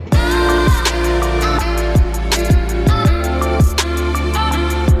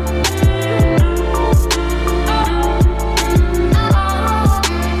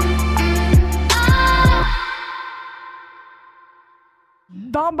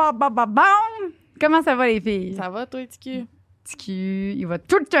Comment ça va, les filles? Ça va, toi, TQ? TQ, il va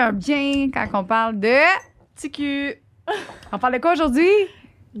tout le temps bien quand on parle de... TQ. On parle de quoi aujourd'hui?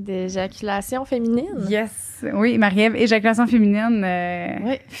 D'éjaculation féminine? Yes. Oui, Marie-Ève, éjaculation féminine.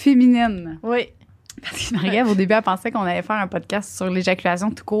 Oui. Féminine. Oui. Parce que Marie-Ève, au début, elle pensait qu'on allait faire un podcast sur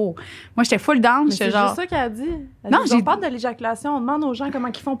l'éjaculation tout court. Moi, j'étais full down. Mais J'étais c'est genre... juste ça qu'elle a dit. Non, on parle de l'éjaculation, on demande aux gens comment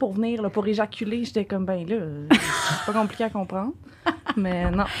ils font pour venir, là, pour éjaculer. J'étais comme, ben là, c'est pas compliqué à comprendre.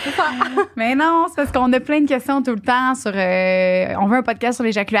 Mais non. Mais non, c'est parce qu'on a plein de questions tout le temps sur... on veut un podcast sur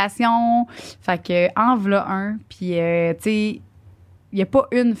l'éjaculation. Fait que en v'là un. Puis, tu sais... Il n'y a pas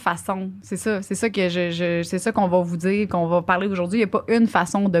une façon. C'est ça que c'est ça qu'on va vous dire, qu'on va parler aujourd'hui. Il n'y a pas une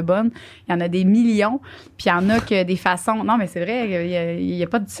façon de bonne. Il y en a des millions. Puis il y en a que des façons. Non, mais c'est vrai, il n'y a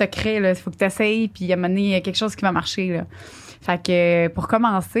pas de secret, là. Il faut que tu essayes, puis à un moment donné, il y a quelque chose qui va marcher, là. Fait que pour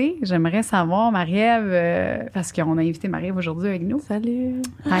commencer, j'aimerais savoir, Marie-Ève, parce qu'on a invité Marie-Ève aujourd'hui avec nous. Salut.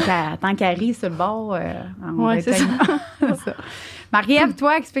 Tant qu'elle rit sur le bord, on va Ouais, être c'est ça. ça. Marie-Ève,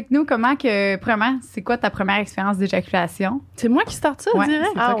 toi, explique-nous comment que, premièrement, c'est quoi ta première expérience d'éjaculation? C'est moi qui starte ça, Ouais, direct?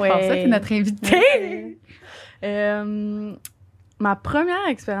 c'est toi qui parle ça, t'es notre invitée. Ma première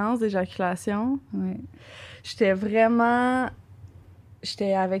expérience d'éjaculation, Ouais.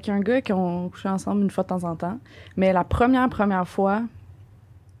 j'étais avec un gars qu'on couchait ensemble une fois de temps en temps. Mais la première fois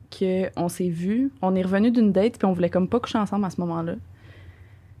qu'on s'est vus, on est revenu d'une date puis on voulait comme pas coucher ensemble à ce moment-là.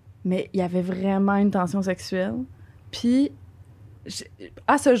 Mais il y avait vraiment une tension sexuelle. Puis,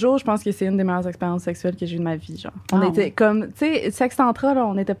 à ce jour, je pense que c'est une des meilleures expériences sexuelles que j'ai eues de ma vie, genre. On était comme, tu sais, sexe tantra, là,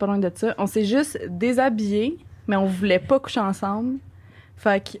 on était pas loin de ça. On s'est juste déshabillés, mais on voulait pas coucher ensemble.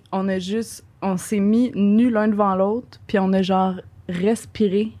 Fait on s'est mis nus l'un devant l'autre, puis on a genre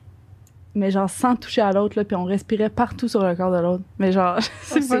respiré, mais genre sans toucher à l'autre, là, puis on respirait partout sur le corps de l'autre. Mais genre,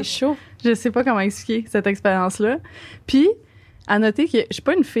 C'est chaud. je sais pas comment expliquer cette expérience-là. Puis, à noter que je suis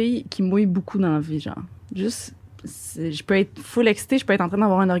pas une fille qui mouille beaucoup dans la vie, genre. Juste, je peux être full excitée, je peux être en train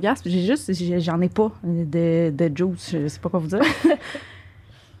d'avoir un orgasme, j'en ai pas de juice, je sais pas quoi vous dire.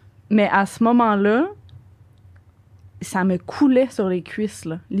 Mais à ce moment-là, ça me coulait sur les cuisses,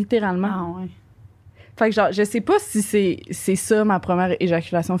 là, littéralement. Ah ouais. Fait que genre, je sais pas si c'est ça ma première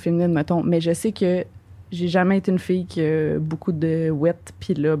éjaculation féminine, mettons, mais je sais que j'ai jamais été une fille qui a beaucoup de wet,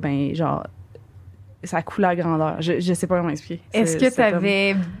 pis là, ben, genre, ça coule à grandeur. Je sais pas comment expliquer. Est-ce que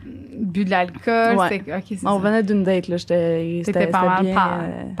t'avais bu de l'alcool? Ouais. OK, c'est On ça. venait d'une date, là, T'étais pas mal bien,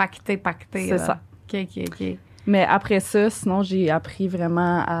 pacté. c'est là. ça. OK. Mais après ça, sinon, j'ai appris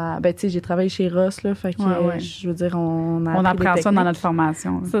vraiment à... Ben, tu sais, j'ai travaillé chez Ross, là, fait que, Ouais. je veux dire, on a On appris apprend des ça dans techniques. notre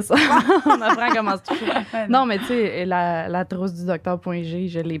formation. là. C'est ça. On apprend comment se toucher. Ouais, Non, mais tu sais, la trousse du docteur.g,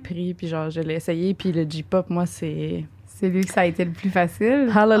 je l'ai pris, puis genre, je l'ai essayé, puis le J-pop, moi, c'est... C'est lui que ça a été le plus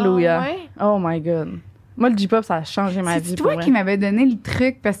facile. Hallelujah. Ah ouais? Oh my God. Moi, le J-pop, ça a changé ma vie. C'est pour toi vrai. qui m'avais donné le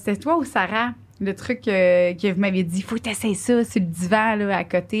truc, parce que c'était toi ou Sarah, le truc que vous m'aviez dit, faut t'essayer ça sur le divan, là, à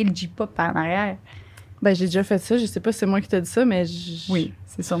côté, le J-pop en arrière. Ben, j'ai déjà fait ça. Je sais pas si c'est moi qui t'ai dit ça, mais... Oui,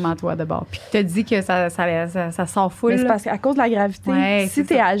 c'est sûrement toi d'abord. Puis tu t'as dit que ça sort full. Mais c'est là. parce qu'à cause de la gravité, Ouais, si c'est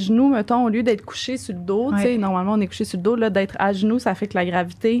t'es ça. à genoux, mettons, au lieu d'être couché sur le dos, tu sais, Ouais. normalement, on est couché sur le dos, là, d'être à genoux, ça fait que la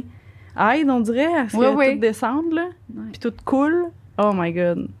gravité aide, on dirait, à ce que Ouais. tout descende, là, Ouais. puis tout coule. Oh my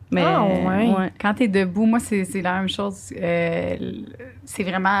God. Mais, Ah, ouais. Quand t'es debout, moi, c'est la même chose. C'est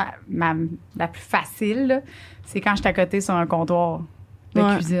vraiment la plus facile, là. C'est quand je suis à côté sur un comptoir de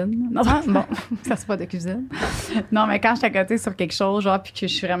Ouais. cuisine. Non, bon, ça c'est pas de cuisine. Non, mais quand je suis à côté sur quelque chose, genre, puis que je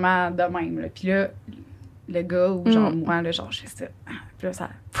suis vraiment de même, là. Puis là, le gars ou genre moi, là, genre, je fais ça. Puis là, ça...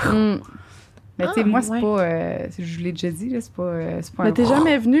 Mm. Mais tu sais, Ah, moi, c'est ouais. pas... je vous l'ai déjà dit, là, c'est pas Mais un... t'es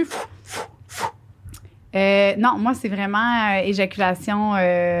jamais venu. Non, moi, c'est vraiment éjaculation,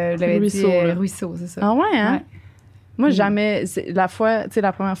 je l'avais Ruisseau, dit, là. ruisseau, c'est ça. Ah ouais, hein? Ouais. Moi, Mm. jamais. La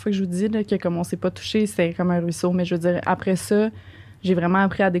première fois que je vous dis là, que comme on s'est pas touché, c'était comme un ruisseau. Mais je veux dire, après ça, j'ai vraiment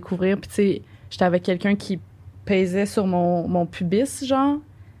appris à découvrir. Puis, tu sais, j'étais avec quelqu'un qui pesait sur mon pubis, genre,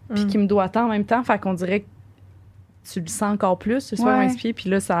 puis qui me doigtait en même temps. Fait qu'on dirait que tu le sens encore plus, je sais pas comment expliquer. Puis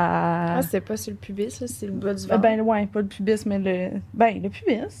là, ça. Ah, c'est pas sur le pubis, là, c'est le bas du ventre. Ben, ouais, pas le pubis, mais le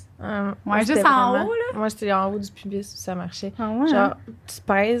pubis. Moi, Ouais, juste c'était en vraiment- haut, là. Moi, j'étais en haut du pubis, ça marchait. Ah ouais? Genre, tu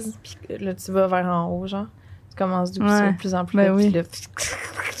pèses, puis là, tu vas vers en haut, genre. Tu commences de Ouais. plus en plus Ben haut, oui. puis là...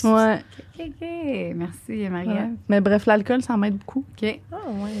 Ouais. OK. Merci, Marie-Ève. Ouais. Mais bref, l'alcool, ça m'aide beaucoup. OK. Ah,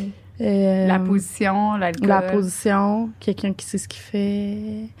 ouais. La position, l'alcool. La position, quelqu'un qui sait ce qu'il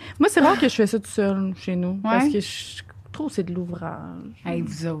fait. Moi, c'est rare que je fais ça tout seul chez nous. Parce que je trouve que c'est de l'ouvrage. Hey,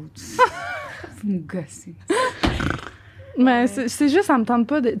 vous autres. Vous me gossez. Mais c'est juste, ça me tente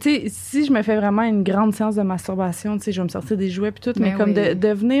pas de. Tu sais, si je me fais vraiment une grande séance de masturbation, tu sais, je vais me sortir des jouets puis tout, mais comme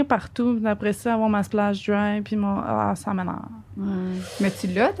de venir partout, après ça, avoir ma splash dry, puis mon. Ah, ça m'énerve. Mais tu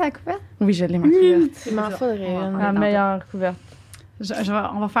l'as, ta couverte? Oui, je l'ai, ma couverte. Il m'en faudrait une. La meilleure couverte.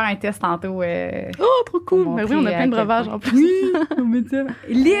 On va faire un test tantôt. Oh, trop cool! Mais oui, on a plein de breuvages en plus. Oui,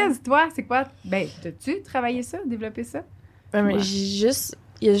 Lise, toi, c'est quoi? Ben, as-tu travaillé ça, développé ça? Mais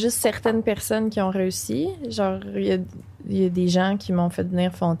il y a juste certaines personnes qui ont réussi. Genre, il y a des gens qui m'ont fait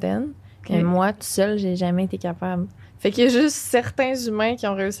venir Fontaine. Et moi, toute seule, j'ai jamais été capable. Fait qu'il y a juste certains humains qui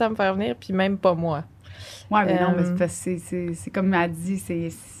ont réussi à me faire venir, puis même pas moi. Ouais, mais non, mais c'est comme elle dit,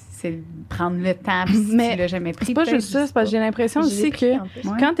 c'est prendre le temps, puis si tu l'as jamais pris. C'est pas juste ça, c'est parce que j'ai l'impression aussi que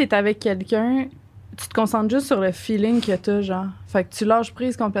quand t'es avec quelqu'un, tu te concentres juste sur le feeling que t'as, genre. Fait que tu lâches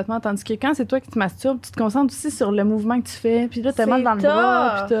prise complètement, tandis que quand c'est toi qui te masturbes, tu te concentres aussi sur le mouvement que tu fais, puis là, t'as mal dans le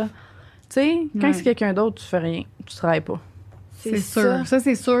bras, puis tu sais, quand c'est quelqu'un d'autre, tu fais rien, tu travailles pas. C'est sûr. Ça,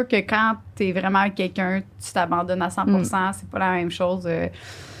 c'est sûr que quand t'es vraiment avec quelqu'un, tu t'abandonnes à 100%, c'est pas la même chose.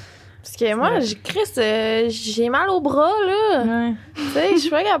 Parce que moi, j'ai mal au bras, là. Ouais. Tu sais, je suis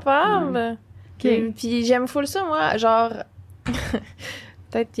pas capable. Puis j'aime full ça, moi. Genre,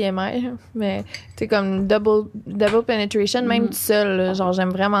 peut-être TMI, mais tu sais, comme double penetration, même tout seul. Là, genre,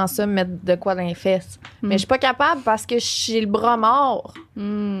 j'aime vraiment ça, mettre de quoi dans les fesses. Mais je suis pas capable parce que j'ai le bras mort.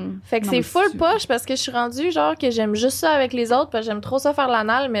 Fait que c'est full poche parce que je suis rendue, genre, que j'aime juste ça avec les autres, parce que j'aime trop ça faire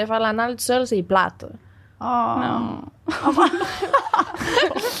l'anal, mais faire l'anal tout seul, c'est plate. Oh non.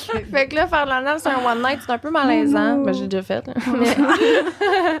 Fait que là, faire de l'anal sur un one night, c'est un peu malaisant. Ben, j'ai déjà fait. Mais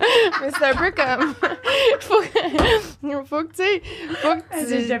c'est un peu comme. faut que tu.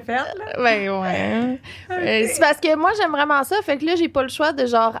 J'ai déjà fait, là. Ben, ouais. C'est parce que moi, j'aime vraiment ça. Fait que là, j'ai pas le choix de,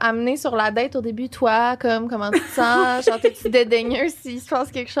 genre, amener sur la date au début, toi, comme, comment tu te sens? Genre, t'es-tu dédaigneux s'il se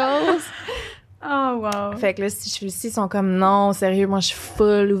passe quelque chose? Oh, wow. Fait que là, si je suis ici, ils sont comme, non, sérieux, moi, je suis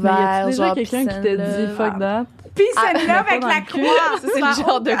full ouvert. Mais y a déjà genre, quelqu'un qui t'a dit fuck that? Puis celle-là avec la croix. Ça, c'est le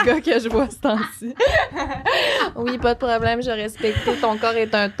genre de gars que je vois ce temps-ci. Oui, pas de problème, je respecte. Ton corps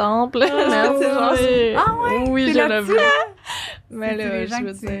est un temple. Merci, genre. Ah ouais? Oui, je le veux. C'est Mais là, les gens je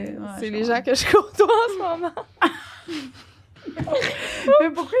veux que tu- dire, ouais, c'est je les comprends. gens que je côtoie en ce moment. Mais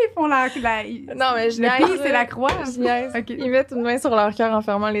pourquoi ils font la Non, mais je le niaise. pire, c'est la croix. Je niaise. Ok. Ils mettent une main sur leur cœur en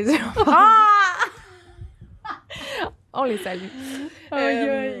fermant les yeux. Ah! On les salue.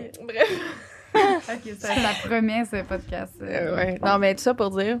 Aïe. Bref. OK, ça promet, ce podcast. Ouais. Non, mais tout ça pour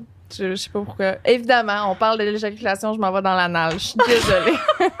dire, je sais pas pourquoi. Évidemment, on parle de l'éjaculation, je m'en vais dans l'anal. Je suis désolée.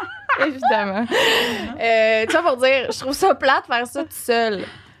 Évidemment. Tout ça pour dire, je trouve ça plate de faire ça tout seul.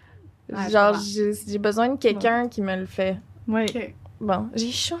 Ouais, Genre, je j'ai besoin de quelqu'un qui me le fait. Oui. OK. Bon,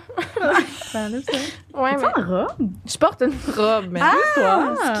 j'ai chaud. Ça enlève ça. Ouais, mais En robe? je porte une robe, mais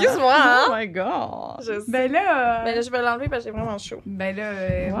Toi? excuse-moi, hein? Oh my god! Je sais. Ben là... Mais là, je vais l'enlever parce que j'ai vraiment chaud. Ben là,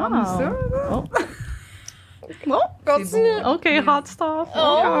 Wow. montre-nous ça. Oh. Continue. OK, hot stuff.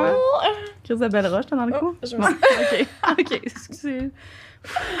 Oh! Chris de belle roche, t'as dans le coup? Je Bon, me... OK. OK, excusez.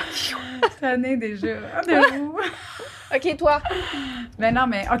 Ça naît déjà. De vous. OK, toi. Ben non,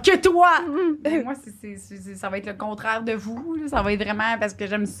 mais OK, toi! Ben moi, ça va être le contraire de vous. Là. Ça va être vraiment parce que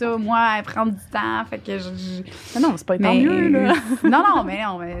j'aime ça, moi, prendre du temps. Fait que Mais non, c'est pas tant mieux, là. Non,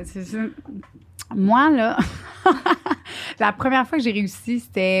 mais c'est ça. Moi, là, la première fois que j'ai réussi,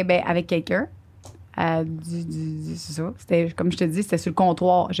 c'était avec quelqu'un. C'est ça. C'était, comme je te dis, c'était sur le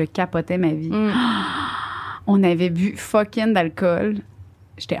comptoir. Je capotais ma vie. On avait bu fucking d'alcool.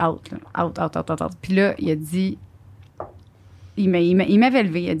 J'étais out, là. Out. Puis là, il a dit... Il m'avait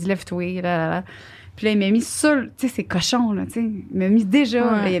levé. Il a dit, lève-toi, là. Puis là, il m'a mis sur... Tu sais, c'est cochon, là, tu sais. Il m'a mis déjà...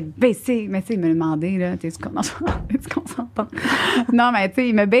 Ouais. Là, il a baissé. Mais tu sais, il m'a demandé, là, est-ce qu'on s'entend? Non, mais tu sais,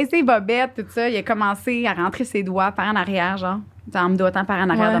 il m'a baissé bobette, tout ça. Il a commencé à rentrer ses doigts par en arrière, genre. En me doigtant par en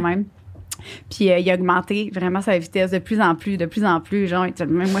arrière de même. Puis il a augmenté vraiment sa vitesse de plus en plus, genre,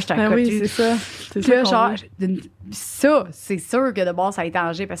 même moi, j'étais à côté. Oui, c'est ça. C'est Puis là, ça genre, ça, c'est sûr que de base, ça a été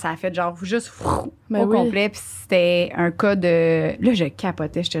changé parce que ça a fait genre juste au complet. Puis c'était un cas de... Là, je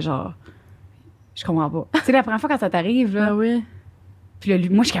capotais, j'étais genre... Je comprends pas. Tu sais, la première fois quand ça t'arrive, là... Ah oui. Puis là,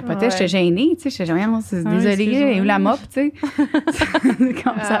 moi, je capotais, j'étais gênée, tu sais. J'étais genre, désolée, où la mop, tu sais.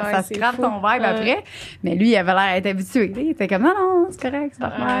 Comme ça se gratte ton vibe après. Mais lui, il avait l'air d'être habitué. Il était comme, non, c'est correct, c'est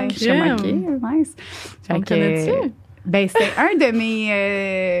normal. Je suis comme, OK, nice. On le connais-tu? Ben, c'était un de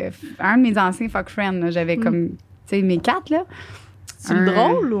mes anciens fuck friends, là. J'avais comme, tu sais, mes 4, là. C'est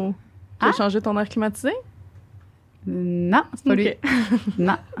drôle ou? Tu as changé ton air climatisé? Non, c'est pas lui.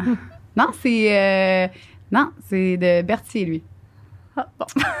 Non. Non, c'est de Berthier, lui. Ah, bon.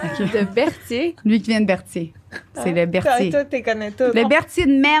 Okay. De Berthier. Lui qui vient de Berthier. C'est le Berthier. Toi, tu connais tout. Le Berthier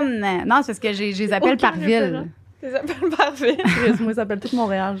de Maine. Non, c'est parce que je les appelle par ville. Des appels par ville. Moi, ça s'appelle tout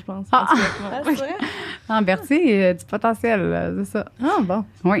Montréal, je pense. Ah. C'est vrai? En Berthier, du potentiel, là, c'est ça. Ah, bon.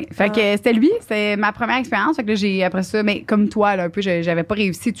 Oui, fait que c'était lui, c'était ma première expérience. Fait que là, j'ai, après ça, mais comme toi, là, un peu, j'avais pas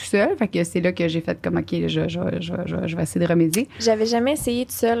réussi tout seul. Fait que c'est là que j'ai fait comme, OK, je vais essayer de remédier. J'avais jamais essayé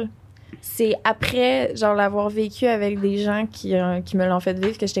tout seul. C'est après, genre, l'avoir vécu avec des gens qui me l'ont fait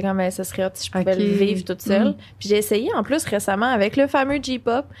vivre que j'étais comme, ça serait hot si je pouvais OK. le vivre toute seule. Puis j'ai essayé, en plus, récemment, avec le fameux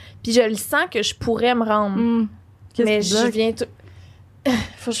J-pop. Puis je le sens que je pourrais me rendre. Qu'est-ce Mais qui je bloque? viens tout...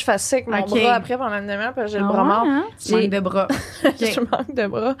 Faut que je fasse ça avec mon OK. bras après pendant une demi-heure parce que j'ai le Ah bras ouais, mort. hein? Tu manques de bras. Je manque de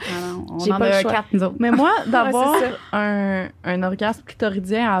bras. Ah non, on J'ai en pas le a choix. 4, nous autres. Mais moi, d'avoir Ouais, un orgasme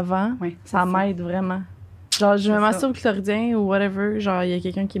clitoridien avant, Oui, ça m'aide vraiment. Genre, je me C'est masturbe clitoridien ou whatever. Genre, il y a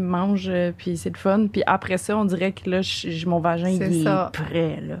quelqu'un qui me mange, puis c'est le fun. Puis après ça, on dirait que là, mon vagin, C'est il ça. est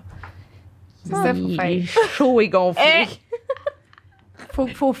prêt, là. C'est ça, faut Il faire. est chaud et gonflé.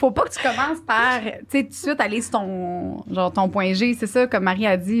 Faut pas que tu commences par, tu sais, tout de suite aller sur ton point G. C'est ça, comme Marie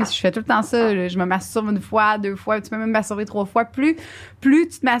a dit, je fais tout le temps ça. Je me masturbe 1 fois, 2 fois, tu peux même masturber 3 fois. Plus tu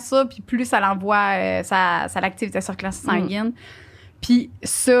te masturbes, puis plus ça l'envoie, ça l'active ta circulation sanguine. Puis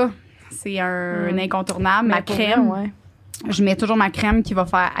ça, c'est un incontournable. Ma crème, ouais. je mets toujours ma crème qui va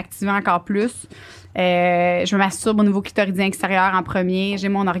faire activer encore plus. Je me masturbe au niveau clitoridien extérieur en premier. J'ai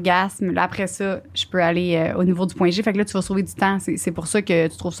mon orgasme. Là, après ça, je peux aller au niveau du point G. Fait que là, tu vas sauver du temps. C'est pour ça que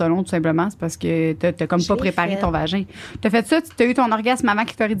tu trouves ça long, tout simplement. C'est parce que t'as comme pas préparé ton vagin. T'as fait ça? T'as eu ton orgasme avant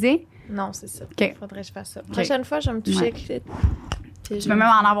clitoridien? Non, c'est ça. OK. Faudrait que je fasse ça. Prochaine fois, je vais me toucher avec le... Tu peux même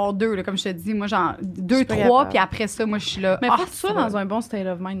en avoir 2, là, comme je te dis. Moi, genre 2, pas 3, capable. puis après ça, moi, je suis là. Mais Ah, faut que tu sois ça va. dans un bon state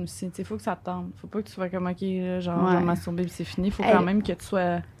of mind aussi. Il faut que ça te tente. Faut pas que tu sois comme, OK, là, genre, Ouais. je vais me masturber puis c'est fini. Faut Hey. quand même que tu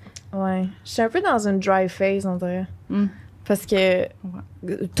sois... Ouais. Je suis un peu dans une dry phase, on dirait. Mm. Parce que...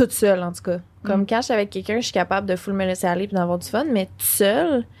 Toute seule, en tout cas. Comme quand je suis avec quelqu'un, je suis capable de full me laisser aller puis d'avoir du fun. Mais toute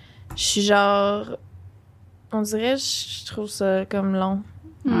seule, je suis genre... On dirait, je trouve ça comme long.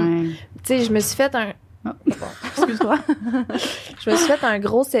 Ouais. Tu sais, je me suis fait un... Excuse-moi. Je me suis fait un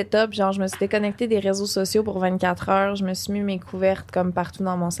gros setup, genre je me suis déconnectée des réseaux sociaux pour 24 heures, je me suis mis mes couvertes comme partout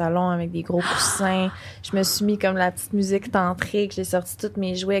dans mon salon avec des gros coussins, je me suis mis comme la petite musique tantrique, j'ai sorti tous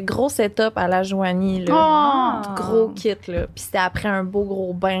mes jouets, gros setup à la Joanie là. Oh! Gros kit là, puis c'était après un beau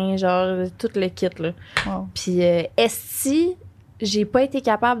gros bain, genre tout le kit là. Wow. Puis esti, j'ai pas été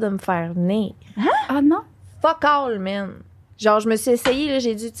capable de me faire venir. Ah non? Fuck all, man. Genre, je me suis essayée, là,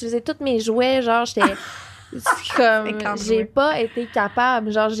 j'ai dû utiliser tous mes jouets, genre, j'étais comme, 50 j'ai jouets. pas été capable,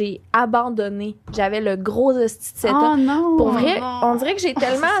 genre, j'ai abandonné. J'avais le gros hostie de setup. Oh non! Pour vrai, non. on dirait que j'ai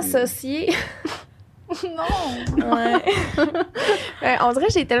tellement c'est- associé... Non! Ouais. Ouais, on dirait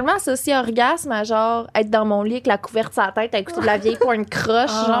que j'ai tellement associé orgasme à, genre, être dans mon lit avec la couverte sur la tête, à écouter de la vieille pointe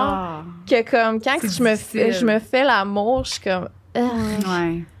croche, genre, Ah. que comme, quand C'est je difficile. me fais l'amour, je suis comme...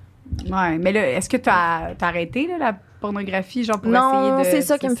 Ouais. Ouais. Mais là, est-ce que t'as arrêté, là, la pornographie, genre, pour Non, essayer de... c'est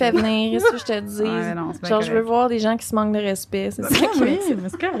ça qui me fait venir, c'est ce que je te dis. Ouais, non, c'est bien Genre, je veux correct. voir des gens qui se manquent de respect. C'est ça qui Oui, m'excite. mais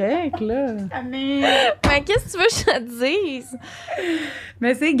c'est correct, là. Mais qu'est-ce que tu veux que je te dise?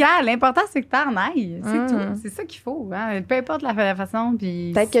 Mais c'est égal. L'important, c'est que t'en ailles. C'est Mm. tout. C'est ça qu'il faut. Hein. Peu importe la façon.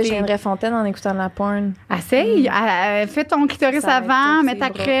 Puis Peut-être que je c'est- viendrais fontaine en écoutant de la porn. Essaye. Fais ton clitoris Ça va avant. être Mets ses ta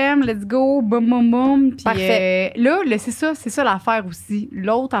bras. crème. Let's go. Boum, boum, boum. Puis, Parfait. là, c'est ça l'affaire aussi.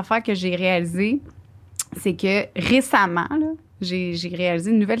 L'autre affaire que j'ai réalisée, c'est que récemment, là, j'ai réalisé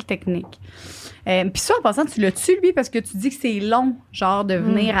une nouvelle technique. Puis ça, en passant, tu l'as-tu, lui, parce que tu dis que c'est long, genre, de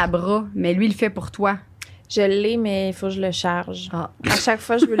venir à bras. Mais lui, il le fait pour toi. Je l'ai, mais il faut que je le charge. Ah. À chaque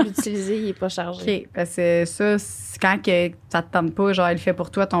fois que je veux l'utiliser, il est pas chargé. OK. Parce que ça, c'est quand que ça te tente pas, genre, il le fait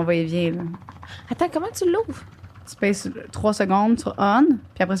pour toi, ton va-et-vient, là. Attends, comment tu l'ouvres? Tu pèses 3 secondes sur on,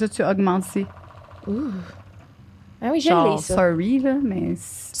 puis après ça, tu augmentes C. Ah oui, je Genre, l'ai, ça. sorry, là, mais...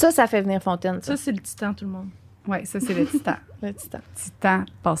 Ça fait venir fontaine, ça. Ça, c'est le titan, tout le monde. Ouais, ça, c'est le titan. Le titan. Titan,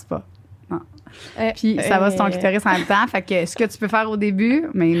 passe pas. Puis ça va sur ton clitoris en même temps. Fait que ce que tu peux faire au début,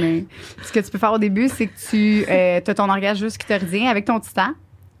 ce que tu peux faire au début, c'est que tu as ton orgasme juste clitoridien avec ton titan.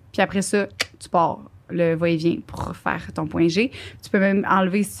 Puis après ça, tu pars le va-et-vient pour faire ton point G. Tu peux même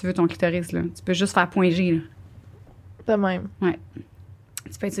enlever, si tu veux, ton clitoris, là. Tu peux juste faire point G, là. Pas même.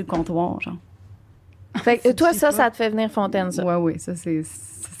 Tu peux être sur le comptoir, genre. Fait que toi, je sais pas. ça te fait venir fontaine, ça. Ouais, ça, c'est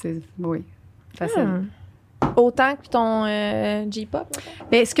oui, facile. Autant que ton J-pop, là?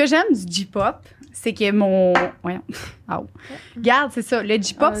 Ben, ce que j'aime du J-pop, c'est que mon... Voyons. Ah, regarde, c'est ça. Le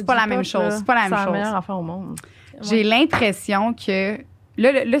J-pop, c'est pas la même chose. C'est pas la même C'est la chose. meilleure affaire au monde. J'ai l'impression que...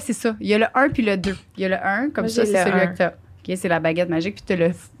 Là, c'est ça. Il y a le 1 puis le 2. Il y a le 1, comme Moi, ça, j'ai c'est le celui 1. que t'as. OK, c'est la baguette magique. Puis t'as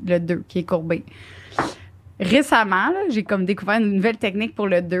le 2 qui est courbé. Récemment, là, j'ai comme découvert une nouvelle technique pour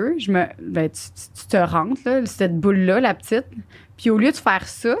le 2. Tu te rentres, là, cette boule-là, la petite. Puis au lieu de faire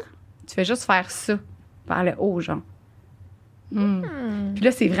ça, tu fais juste faire ça vers le haut, genre. Puis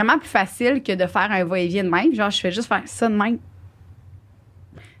là, c'est vraiment plus facile que de faire un va-et-vient de même. Genre, je fais juste faire ça de même.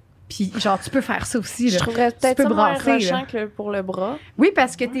 Puis, genre, tu peux faire ça aussi. Là. Je trouverais peut-être peux ça moins brasser, rushant que pour le bras. Oui,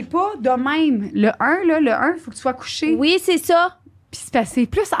 parce que t'es pas de même. Le 1, il faut que tu sois couché. Oui, c'est ça. Puis c'est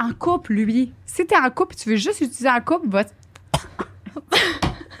plus en couple, lui. Si t'es en couple et tu veux juste utiliser en couple, vas-y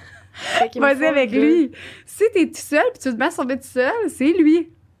avec lui. Si t'es tout seul puis tu te mets sur le tout seul, c'est lui.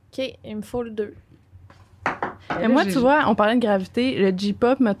 OK, il me faut le 2. Et moi, tu vois, on parlait de gravité. Le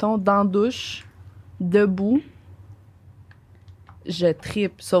J-pop, mettons, dans la douche, debout, je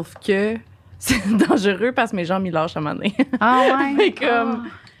trippe. Sauf que c'est dangereux parce que mes jambes, ils lâchent à un moment donné. Ah ouais? Mais comme...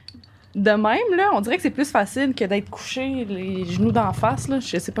 De même, là, on dirait que c'est plus facile que d'être couché, les genoux d'en face, là.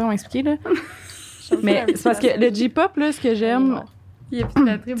 Je sais pas comment expliquer, là. Mais c'est parce que le J-pop, là, ce que j'aime...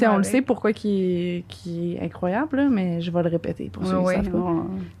 T'sais, on le sait pourquoi qui est incroyable, là, mais je vais le répéter pour ceux qui savent pas.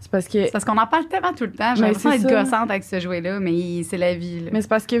 C'est parce qu'on en parle tellement tout le temps. J'ai l'impression d'être gossante avec ce jouet-là, mais c'est la vie. Là. Mais c'est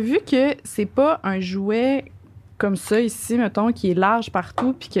parce que vu que c'est pas un jouet comme ça ici, mettons, qui est large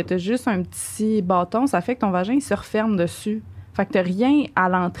partout, puis que t'as juste un petit bâton, ça fait que ton vagin il se referme dessus. Fait que t'as rien à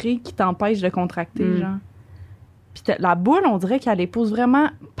l'entrée qui t'empêche de contracter, genre. Puis la boule, on dirait qu'elle épouse vraiment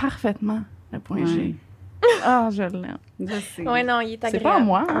parfaitement le point G. Ah, je l'aime. Oui, non, il est agréable. C'est pas à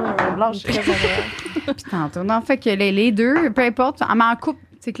moi. Blanche, très agréable. Puis tantôt, non, fait que les deux, peu importe, en couple,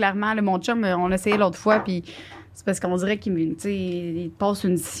 tu sais, clairement, mon chum, on l'a essayé l'autre fois, puis c'est parce qu'on dirait qu'il te passe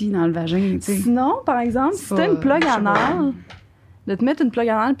une scie dans le vagin, tu sais. Sinon, par exemple, si t'as une plug anale, de te mettre une plug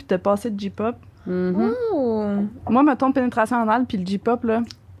anale puis de te passer de J-pop. Moi, mettons pénétration anale puis le J-pop, là.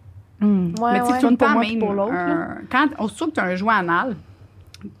 Mais tu tournes pas même pour l'autre. Quand on se trouve que tu as un jouet anal,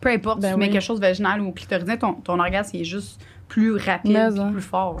 peu importe, si tu mets quelque chose de vaginal ou clitoridien, ton orgasme il est juste plus rapide, plus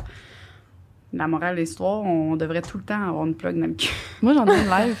fort. La morale de l'histoire, on devrait tout le temps avoir une plug dans le cul. Moi, j'en ai une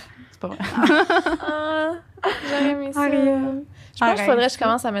live. C'est pas vrai. J'aurais aimé ça. Je pense qu'il faudrait que je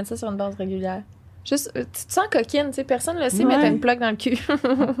commence à mettre ça sur une base régulière. Juste, tu te sens coquine, tu sais, personne ne le sait, mais t'as une plug dans le cul.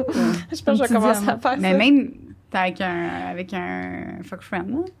 Je pense que je vais commencer à faire ça. Mais même, t'es avec un fuck friend,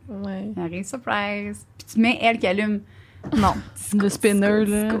 là. Ouais. Il arrive surprise. Puis tu mets elle qui allume. Non. Le spinner,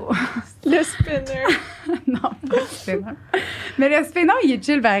 là. Le spinner. Non, pas le spinner. Mais le spinner, il est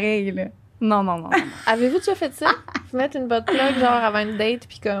chill pareil, là. Non. Avez-vous déjà fait ça? Vous mettre une butt plug, genre, avant une date,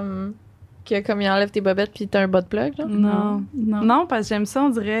 puis comme il enlève tes bobettes, puis t'as un butt plug, genre? Non, parce que j'aime ça, on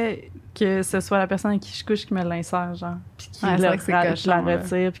dirait que ce soit la personne avec qui je couche qui me l'insère, genre. Puis qui je la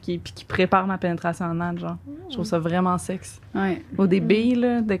retire, puis qui prépare ma pénétration anale, genre. Je trouve ça vraiment sexe. Ouais. Au début,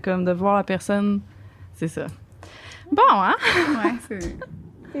 là, de voir la personne, c'est ça. Bon, hein? Ouais, c'est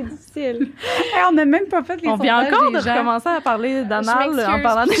difficile. Hey, on n'a même pas fait les sondages. On vient encore de recommencer à parler d'anal en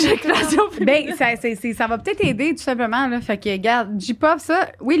parlant d'éjaculation. Ben, ça va peut-être aider, tout simplement. Là. Fait que, regarde, J-pop, ça,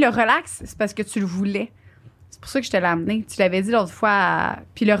 oui, le relax, c'est parce que tu le voulais. C'est pour ça que je te l'ai amené. Tu l'avais dit l'autre fois.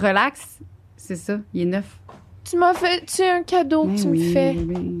 Puis le relax, c'est ça, il est neuf. Tu m'as fait un cadeau que tu me fais.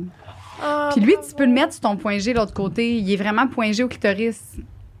 Oui. Puis lui, tu peux le mettre sur ton point G de l'autre côté. Il est vraiment point G au clitoris.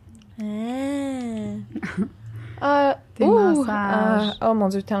 Oh mon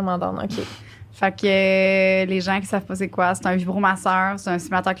Dieu, tellement d'ordre. OK. Fait que les gens qui savent pas c'est quoi, c'est un vibromasseur, c'est un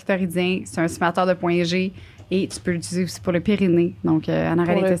stimulateur clitoridien, c'est un stimulateur de point G et tu peux l'utiliser aussi pour le périnée, donc en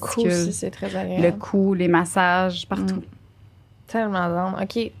arrêt des testicules. Le cou aussi, c'est très agréable. Le cou, les massages, partout. Tellement d'ordre.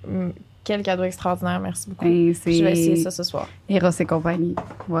 OK. Quel cadeau extraordinaire, merci beaucoup. Ben, je vais essayer ça ce soir. Eros et compagnie.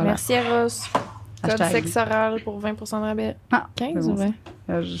 Voilà. Merci Eros. Code sexe oral pour 20% de rabais. 15 ou 20?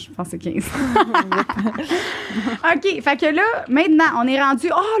 Je pense que c'est 15. OK, fait que là, maintenant, on est rendu...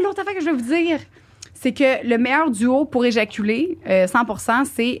 Oh, l'autre affaire que je vais vous dire, c'est que le meilleur duo pour éjaculer, 100%,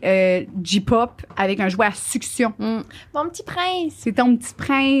 c'est J-pop avec un jouet à succion. Mon petit prince! C'est ton petit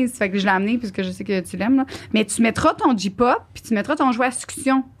prince. Fait que je l'ai amené puisque je sais que tu l'aimes. Là. Mais tu mettras ton J-pop puis tu mettras ton jouet à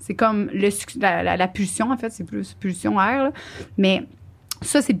succion. C'est comme la pulsion, en fait. C'est plus pulsion air. Là. Mais...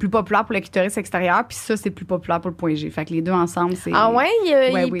 Ça, c'est plus populaire pour le clitoris extérieur, puis ça, c'est plus populaire pour le point G. Fait que les deux ensemble, c'est... Ah ouais?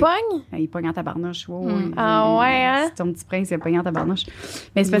 Il pogne? Il pogne en tabarnouche, Ah ouais, hein? C'est ton petit prince, il pogne en tabarnouche.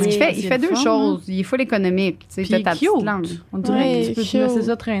 Mais c'est parce qu'il fait deux choses. Il est full économique. Tu sais, t'as ta petite langue. On dirait que tu peux te laisser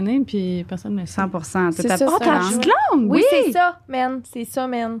ça traîner, puis personne ne le sait. 100%. C'est ça, ta petite langue? Oui, c'est ça, man. C'est ça,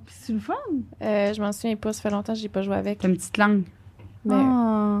 man. C'est le fun. Je m'en souviens pas, ça fait longtemps que j'ai pas joué avec. T'as une petite langue. Mais...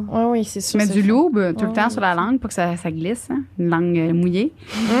 Oui, c'est sûr. Tu mets du lube tout le temps sur la langue pour que ça glisse. Hein? Une langue mouillée.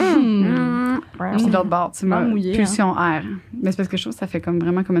 C'est de l'autre bord. Tu mets pulsion air. Mais c'est parce que je trouve que ça fait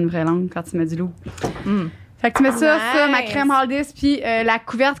vraiment comme une vraie langue quand tu mets du lube. Fait que tu mets ça, ma crème Haldis, puis la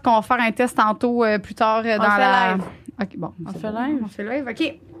couverte qu'on va faire un test tantôt plus tard dans la... live. OK, bon. On fait live? On fait live,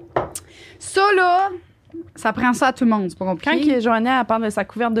 OK. Ça, là, ça prend ça à tout le monde. C'est pas compliqué. Quand Joanna parle de sa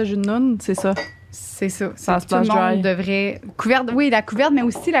couverte de jus de noun, c'est ça. C'est ça. Ça Tout le splash monde dry. devrait... la couverte, mais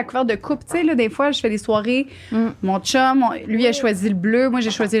aussi la couverte de coupe. Tu sais, là, des fois, je fais des soirées. Mon chum, lui, a choisi le bleu. Moi,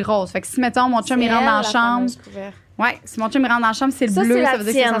 j'ai choisi le rose. Fait que si, mettons, mon chum, il rentre dans la chambre... Ouais, si mon chum, il rentre dans la chambre, c'est le bleu. C'est Ça la veut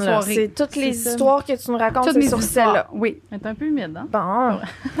dire que c'est tienne, sa là. soirée. C'est toutes les C'est ça. histoires que tu nous racontes, Toutes c'est mes sur histoires. celle-là. Oui. Elle est un peu humide, hein? Bon.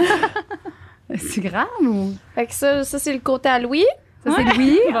 C'est grave ou... Fait que ça c'est le côté à Louis. Ça, c'est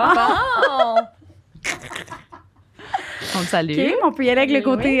Louis. Bon. On le salue. OK, on peut y aller avec le Salut,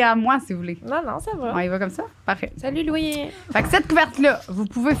 côté à moi, si vous voulez. Non, ça va. On y va comme ça? Parfait. Salut, Louis. Fait que cette couverte-là, vous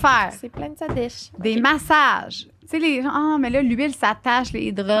pouvez faire C'est plein de sadèche. des massages. Tu sais, les gens, mais là, l'huile s'attache,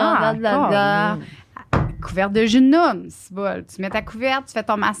 les draps, blablabla. Couverte de jus de noun, c'est bol. Tu mets ta couverte, tu fais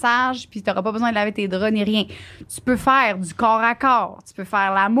ton massage, puis tu n'auras pas besoin de laver tes draps ni rien. Tu peux faire du corps à corps. Tu peux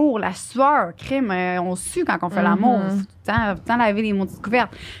faire l'amour, la sueur, crème. On sue quand on fait l'amour. Faut tout le temps laver les maudites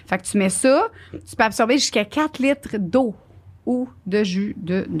couvertes. Fait que tu mets ça, tu peux absorber jusqu'à 4 litres d'eau ou de jus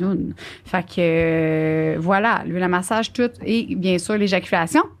de noun. Fait que voilà, l'huile à massage, tout. Et bien sûr,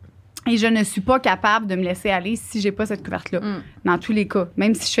 l'éjaculation. Et je ne suis pas capable de me laisser aller si j'ai pas cette couverte-là. Dans tous les cas.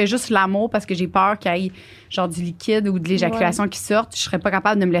 Même si je fais juste l'amour parce que j'ai peur qu'il y ait genre du liquide ou de l'éjaculation qui sorte, je serais pas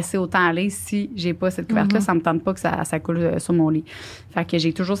capable de me laisser autant aller si j'ai pas cette couverte-là. Ça me tente pas que ça coule sur mon lit. Fait que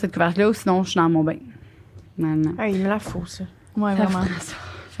j'ai toujours cette couverte-là ou sinon je suis dans mon bain. Non. Ah, il me la faut, ça. Ouais, vraiment.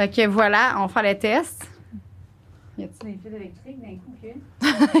 Fait que voilà, on fera les tests. Y a-t-il des fils électriques d'un coup que...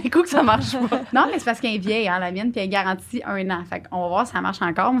 Écoute que ça marche pas. Non, mais c'est parce qu'elle est vieille, hein, la mienne, puis elle est garantie 1 an. Fait qu'on va voir si ça marche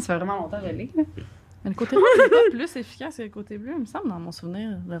encore, mais ça fait vraiment longtemps que je l'ai. Mais le côté rose est pas plus efficace que le côté bleu, il me semble, dans mon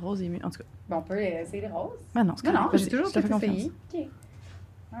souvenir. Le rose est mieux. En tout cas. Bon, on peut essayer les roses. Ben non, c'est Non, correct. j'ai toujours Je te fais tout confiance. essayé. OK.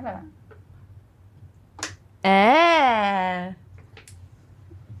 Voilà.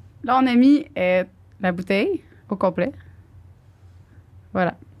 Là, on a mis la bouteille au complet.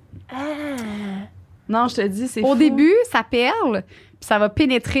 Voilà. Non, je te dis, c'est Au fou. début, ça perle, puis ça va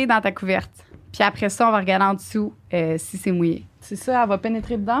pénétrer dans ta couverte. Puis après ça, on va regarder en dessous si c'est mouillé. C'est ça, elle va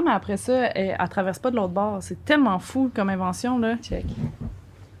pénétrer dedans, mais après ça, elle traverse pas de l'autre bord. C'est tellement fou comme invention, là. Check.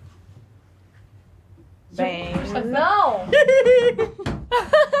 Ben, non!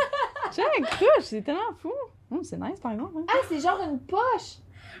 Check, couche, c'est tellement fou. C'est nice, par exemple. Hein? Ah, c'est genre une poche.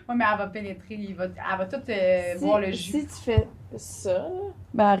 Oui, mais elle va pénétrer, elle va tout boire le jus. Si tu fais ça, là.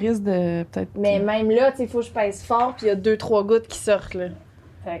 Ben, elle risque de peut-être. Mais même là, tu sais, il faut que je pèse fort, puis il y a 2-3 gouttes qui sortent, là.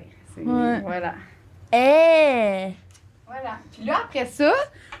 Fait que c'est... Ouais. Voilà. Voilà. Puis là, après ça,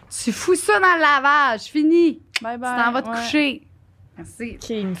 tu fous ça dans le lavage. Fini. Bye Tu bye. t'en vas te coucher. Merci. OK,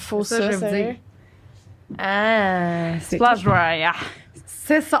 il me faut Ça, ça, je vais vous sérieux. dire. Ah. Splash dry.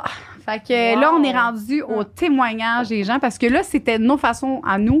 C'est ça. Fait que là, on est rendu au témoignage des gens parce que là, c'était nos façons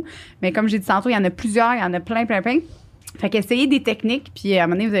à nous. Mais comme j'ai dit tantôt, il y en a plusieurs, il y en a plein. Fait qu'essayez des techniques, puis à un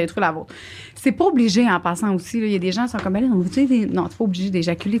moment donné, vous allez trouver la vôtre. C'est pas obligé en passant aussi. Il y a des gens qui sont comme, ben là, non, t'es pas obligé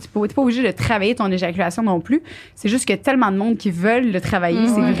d'éjaculer. T'es pas obligé de travailler ton éjaculation non plus. C'est juste qu'il y a tellement de monde qui veulent le travailler.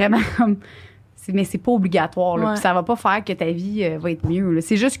 C'est vraiment comme. Mais c'est pas obligatoire. Là, Ouais. puis ça va pas faire que ta vie va être mieux. Là.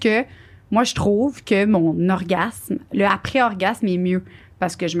 C'est juste que moi, je trouve que mon orgasme, le après-orgasme est mieux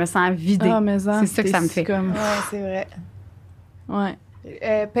parce que je me sens vidée. Ah, mais C'est ça que ça me fait. Comme... Ouais, c'est vrai.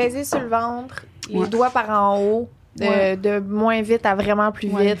 Ouais. Peser sur le ventre, les Ouais. doigts par en haut, Ouais. de moins vite à vraiment plus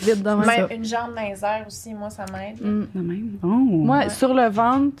Ouais, vite. vite dans Même ça. une jambe dans les airs aussi, moi, ça m'aide. De même. Oh. Moi, sur le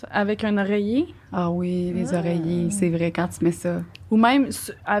ventre, avec un oreiller, Ah oui, les oreillers, c'est vrai, quand tu mets ça. ou même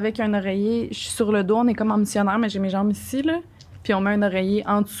avec un oreiller, je suis sur le dos, on est comme en missionnaire, mais j'ai mes jambes ici, là. Puis on met un oreiller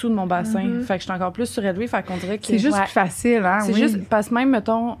en dessous de mon bassin. Fait que je suis encore plus surélevée, fait qu'on dirait que... C'est juste Ouais. plus facile, hein? C'est oui. juste, parce que même,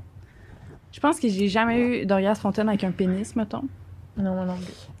 mettons, je pense que j'ai jamais eu d'orgasme spontané avec un pénis, mettons. Non, non.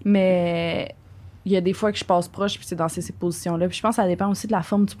 Mais il y a des fois que je passe proche, puis c'est dans ces positions-là. Puis je pense que ça dépend aussi de la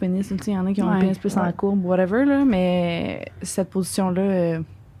forme du pénis. Tu sais, il y en a qui ont un Ouais, pénis plus en courbe, whatever, là. Mais cette position-là...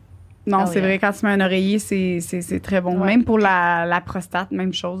 Non, Ah c'est oui. vrai, quand tu mets un oreiller, c'est très bon. Ouais. Même pour la prostate,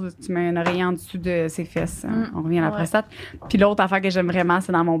 même chose. Tu mets un oreiller en dessous de ses fesses. Hein. On revient à la Ouais. prostate. Puis l'autre affaire que j'aime vraiment,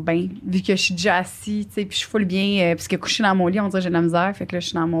 c'est dans mon bain. Vu que je suis déjà assis, tu sais, puis je suis full bien, puisque couché dans mon lit, on dirait que j'ai de la misère. Fait que là, je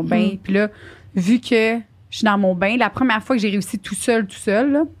suis dans mon bain. Puis là, vu que je suis dans mon bain, la première fois que j'ai réussi tout seul,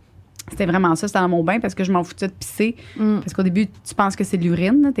 là, c'était vraiment ça, c'était dans mon bain parce que je m'en foutais de pisser. Parce qu'au début, tu penses que c'est de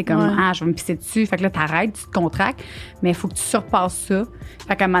l'urine. là. T'es comme, Ouais. ah, je vais me pisser dessus. Fait que là, t'arrêtes, tu te contractes. Mais il faut que tu surpasses ça.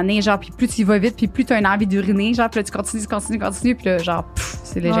 Fait qu'à un moment donné, genre, puis plus tu y vas vite, puis plus tu as une envie d'uriner, genre, puis là, tu continues. Puis là, genre, pff,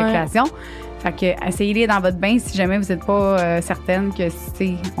 c'est l'éjaculation. Fait que, essayez-les dans votre bain si jamais vous n'êtes pas certaine que, tu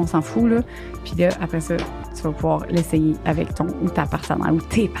sais, on s'en fout, là. Puis là, après ça, tu vas pouvoir l'essayer avec ton ou ta partenaire ou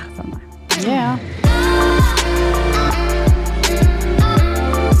tes partenaires. Yeah!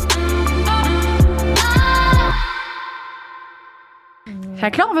 Fait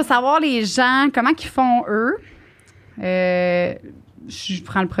que là, on veut savoir les gens, comment qu'ils font eux. Je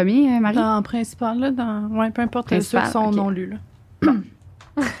prends le premier, Marie? Dans principal, là, peu importe Principal, ceux qui sont ok. non lus, là.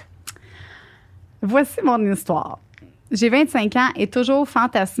 Voici mon histoire. J'ai 25 ans et toujours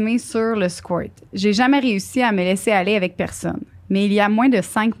fantasmé sur le squirt. J'ai jamais réussi à me laisser aller avec personne. Mais il y a moins de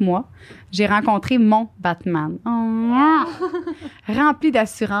 5 mois, j'ai rencontré mon Batman. Rempli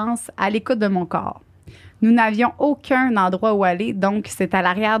d'assurance, à l'écoute de mon corps. Nous n'avions aucun endroit où aller, donc c'est à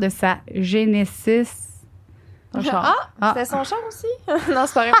l'arrière de sa Genesis. Ton char. C'était son char aussi? Non,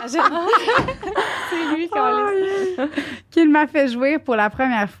 c'est pas vrai, imagine. C'est lui qui a laissé. Qu'il m'a fait jouer pour la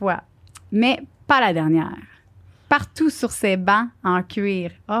première fois. Mais pas la dernière. Partout sur ses bancs en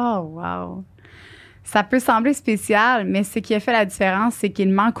cuir. Oh, wow! Ça peut sembler spécial, mais ce qui a fait la différence, c'est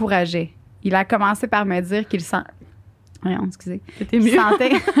qu'il m'encourageait. Il a commencé par me dire qu'il sent... Voyons, excusez. C'était Il mieux.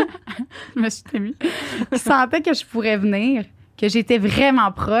 sentait... je me suis émue. Il sentait que je pourrais venir, que j'étais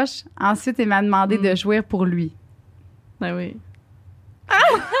vraiment proche. Ensuite, il m'a demandé de jouer pour lui. Ben oui.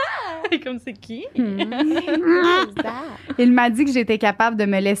 Comme c'est qui? Il m'a dit que j'étais capable de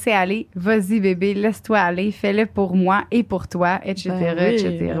me laisser aller. Vas-y, bébé, laisse-toi aller. Fais-le pour moi et pour toi, etc., Ben oui,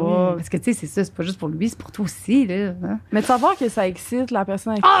 etc. ben oui. Parce que, tu sais, c'est ça, c'est pas juste pour lui, c'est pour toi aussi, là. Hein? Mais de savoir que ça excite la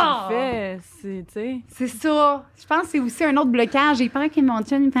personne avec qui tu le fais, c'est, tu sais... C'est ça. Je pense que c'est aussi un autre blocage. J'ai peur que mon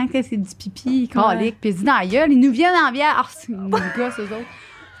chum, il pense que c'est du pipi, calique. Puis il dit dans la gueule, ils nous viennent en bière. Ah, c'est les gars, eux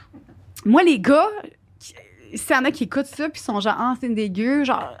autres. Moi, les gars, s'il y en a qui écoutent ça, puis sont genre, ah, c'est dégueu,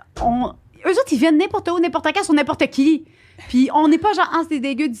 genre, eux autres, ils viennent n'importe où, n'importe quand, sur n'importe qui. Puis on n'est pas genre, ah, c'est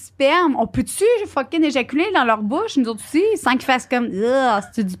dégueu du sperme. On peut-tu fucking éjaculer dans leur bouche, nous autres aussi, sans qu'ils fassent comme, ah,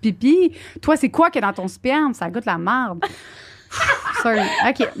 c'est du pipi. Toi, c'est quoi que dans ton sperme? Ça goûte la merde. Sorry.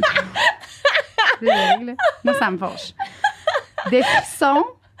 OK. Désolée, là. Moi, ça me fâche. Des frissons.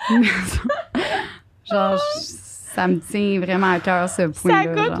 Genre, ça me tient vraiment à cœur, ce point-là. Ça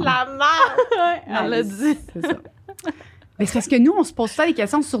coûte genre. la merde! Elle l'a dit. C'est ça. Mais c'est parce que nous, on se pose ça des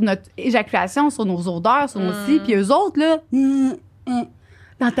questions sur notre éjaculation, sur nos odeurs, sur nos si, puis eux autres, là,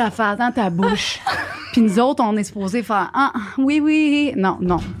 dans ta face, dans ta bouche. Puis nous autres, on est supposés faire « Ah, oui, oui. » Non,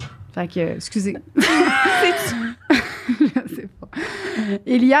 non. Fait que, excusez. Je sais pas.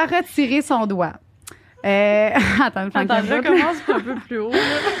 Il y a retiré son doigt. Attends, Je commence un peu plus haut,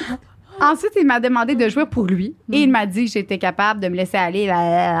 là. Ensuite, il m'a demandé de jouer pour lui et il m'a dit que j'étais capable de me laisser aller.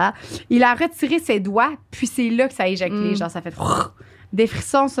 Il a retiré ses doigts, puis c'est là que ça a éjaculé. Genre, ça fait... Des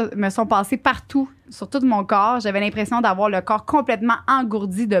frissons me sont passés partout, sur tout mon corps. J'avais l'impression d'avoir le corps complètement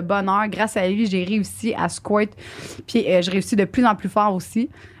engourdi de bonheur. Grâce à lui, j'ai réussi à squirt, puis je réussis de plus en plus fort aussi.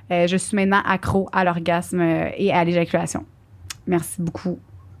 Je suis maintenant accro à l'orgasme et à l'éjaculation. Merci beaucoup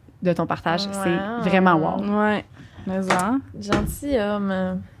de ton partage. Wow. C'est vraiment wow. Ouais. Mais ça.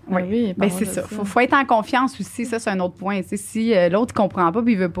 Gentilhomme. Oui, ben c'est ça. Faut être en confiance aussi. Ça, c'est un autre point. Tu sais, si l'autre ne comprend pas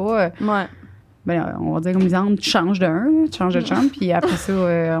puis il veut pas, Ouais. ben, on va dire comme exemple, tu changes d'un, tu changes de chum, puis après ça,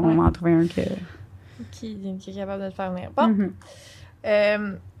 on va en trouver un que... Qui est capable de le faire venir. Bon.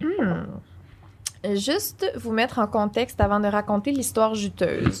 Juste vous mettre en contexte avant de raconter l'histoire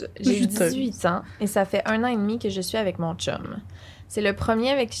juteuse. J'ai 18 ans et ça fait 1 an et demi que je suis avec mon chum. C'est le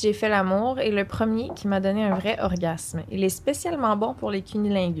premier avec qui j'ai fait l'amour et le premier qui m'a donné un vrai orgasme. Il est spécialement bon pour les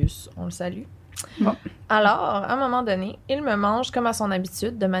cunilingus. On le salue. Bon. Alors, à un moment donné, il me mange comme à son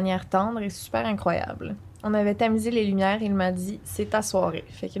habitude, de manière tendre et super incroyable. On avait tamisé les lumières et il m'a dit « c'est ta soirée ».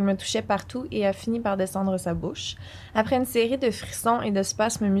 Fait qu'il me touchait partout et a fini par descendre sa bouche. Après une série de frissons et de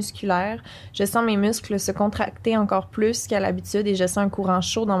spasmes musculaires, je sens mes muscles se contracter encore plus qu'à l'habitude et je sens un courant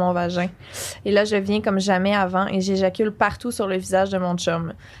chaud dans mon vagin. Et là, je viens comme jamais avant et j'éjacule partout sur le visage de mon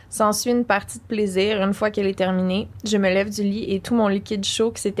chum. S'ensuit une partie de plaisir. Une fois qu'elle est terminée, je me lève du lit et tout mon liquide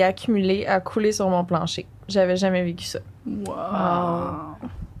chaud qui s'était accumulé a coulé sur mon plancher. J'avais jamais vécu ça. Wow.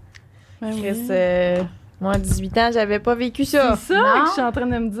 Ben Chris, moi, à 18 ans, j'avais pas vécu ça. C'est ça Non. que je suis en train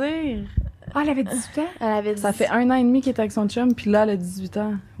de me dire. Ah, elle avait 18 ans? Elle avait Ça fait 1 an et demi qu'elle est avec son chum, puis là, elle a 18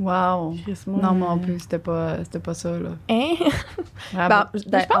 ans. Wow. Chris, moi, Non, moi non plus, c'était pas ça, là. Hein? Bravo.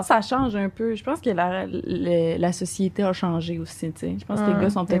 Mais je pense que ça change un peu. Je pense que la société a changé aussi, tu sais. Je pense que les gars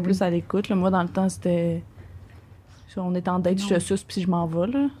sont peut-être ben oui. plus à l'écoute. Là. Moi, dans le temps, c'était... On est en date, je te suce, puis je m'en vais,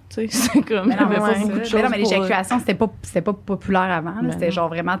 là. Tu sais, c'est comme... Mais non, il y avait mais pas beaucoup de choses mais non, mais pour- l'éjaculation, c'était pas populaire avant. là. Ben C'était non. genre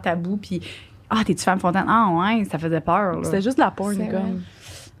vraiment tabou. Puis, ah, t'es-tu femme fontaine? Ah, ouais, ça faisait peur. Là. C'était juste la porn, C'est comme.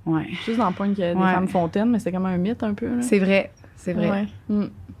 Ouais. Juste dans le porn qu'il y a des Ouais. femmes fontaines, mais c'était comme un mythe, un peu, là. C'est vrai. C'est vrai. Ouais.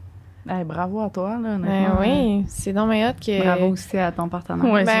 Hey, bravo à toi, là, Ben honnêtement. oui, c'est donc bien hot que... Bravo aussi à ton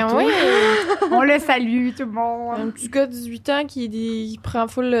partenaire. Ouais, Ben surtout. oui! On le salue, tout le monde. Un petit gars de 18 ans qui prend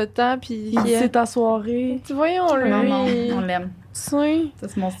full le temps, puis... Il dit, c'est ta soirée. Tu voyons, lui, Non, non, on l'aime. tu sais, Ça,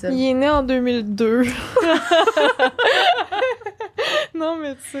 c'est mon style. il est né en 2002. Non,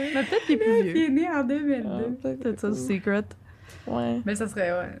 mais tu sais... Mais peut-être qu'il est plus vieux. né en 2002. Peut-être ça, secret. Ouais. Mais ça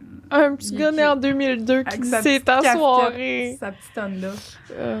serait, ouais. Un petit gars né en 2002 qui Avec dit sa c'est petite ta casquette, soirée. Sa petite Honda.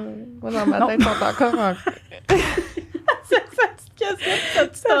 Moi, dans ma tête, sont encore en... Sa petite casquette, sa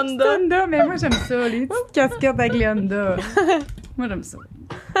petite Honda. Honda, mais moi, j'aime ça, les petites casquettes avec les Honda. Moi, j'aime ça.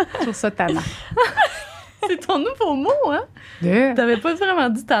 Je trouve ça tannant. C'est ton nouveau mot, hein? T'avais pas vraiment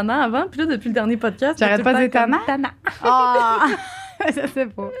dit tannant avant, puis là, depuis le dernier podcast... J'arrête pas de dire tannant? Tannant. Ah! Je sais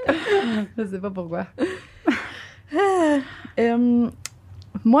pas. Je sais pas pourquoi.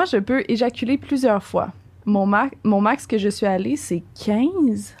 Moi, je peux éjaculer plusieurs fois. Mon max que je suis allée, c'est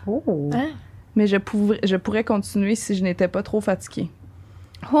 15. Oh! Hein? Mais je pourrais continuer si je n'étais pas trop fatiguée.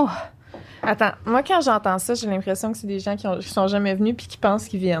 Oh! Attends, moi, quand j'entends ça, j'ai l'impression que c'est des gens qui sont jamais venus puis qui pensent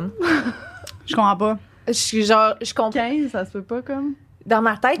qu'ils viennent. Je comprends pas. Je comprends. 15, ça se peut pas comme... Dans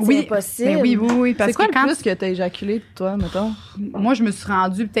ma tête, Oui, c'est impossible. Ben oui, parce C'est quoi que le quand plus que t'as éjaculé, toi, mettons? moi, je me suis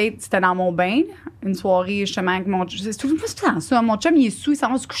rendue, peut-être, c'était dans mon bain, une soirée, justement, avec mon chum. C'est tout le temps ça. Mon chum, il est sous, il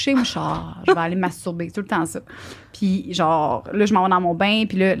s'en va se coucher. Moi, je vais aller masturber. C'est tout le temps ça. Puis, genre, là, je m'en vais dans mon bain,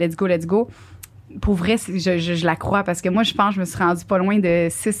 puis là, let's go. Pour vrai, je la crois, parce que moi, je pense que je me suis rendue pas loin de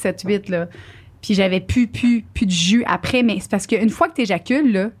 6, 7, 8, là. Puis j'avais plus de jus après, mais c'est parce qu'une fois que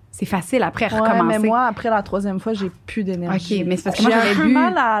t'éjacules, là, c'est facile après à recommencer. Mais moi, après la 3e fois, j'ai plus d'énergie. OK, mais c'est parce que moi, j'avais un peu bu...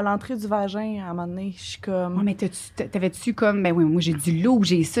 mal à l'entrée du vagin, à un moment donné. Je suis comme... Oh, mais t'avais-tu comme... Ben oui, moi, j'ai du loup,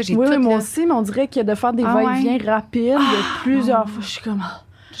 j'ai ça, j'ai tout. Oui, moi là. aussi, mais on dirait que de faire des va-et-vient rapides plusieurs fois, je suis comme...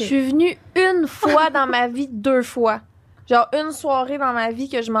 Je suis venue une fois dans ma vie, 2 fois. Genre, une soirée dans ma vie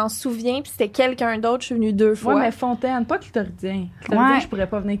que je m'en souviens, puis c'était quelqu'un d'autre, je suis venue 2 fois. Ouais, mais fontaine, pas clitoridien. Clitoridien, Ouais. je pourrais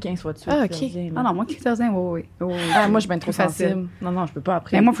pas venir 15 fois de suite. Ah, OK. clitoridien, là. Ah non, moi, clitoridien, oui. Ah, moi, je suis bien trop Plus facile. sensible. Non, je peux pas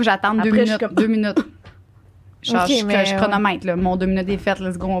après. Mais moi, il faut que j'attende 2 Après, je suis minutes. comme- 2 minutes. Genre, OK, mais, je chronomètre, là. Mon 2 minutes est faite,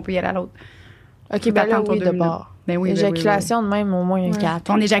 let's go, on peut y aller à l'autre. OK, ben là, T'attends ton oui, 2 de minutes. bord. Ben oui, Éjaculation de même, au moins une Ouais. 4.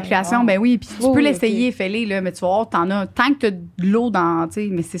 Ton éjaculation, ben oui, puis tu Oui, peux oui, l'essayer, ok. fais-le, là, mais tu vas voir, t'en as. Tant que t'as de l'eau dans, tu sais,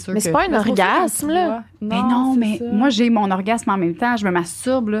 mais c'est sûr Mais que. c'est pas un Mais c'est pour ça orgasme, que là. Ben non, c'est mais ça. moi, j'ai mon orgasme en même temps, je me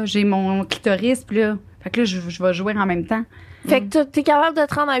masturbe, là, j'ai mon clitoris, puis là, fait que là, je vais jouer en même temps. Fait que t'es capable de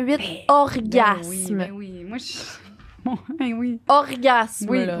te rendre à 8 orgasmes. Ben oui, moi, bon, ben oui. Orgasme,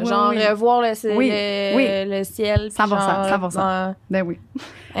 Oui, là. oui, Genre, oui. voir le Oui, le ciel. puis 100%, genre, 100%. Ben oui.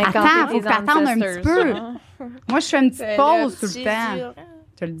 incanter Attends, faut tes que t'attendes un ancestors, petit peu. genre. Moi, je fais une petite C'est pause tout petit le temps. dur.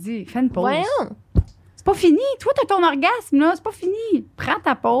 Je te le dis, fais une pause. Voyons. C'est pas fini. Toi, t'as ton orgasme, là. C'est pas fini. Prends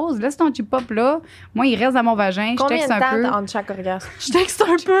ta pause, laisse ton chip-up là. Moi, il reste dans mon vagin. Je Combien texte de un peu. temps entre chaque orgasme? Je texte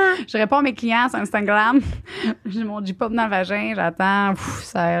un peu. Je réponds à mes clients sur Instagram. J'ai mon chip-up dans le vagin. J'attends.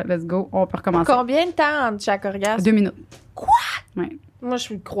 Ça, let's go. On peut recommencer. Combien de temps entre chaque orgasme? 2 minutes. Moi,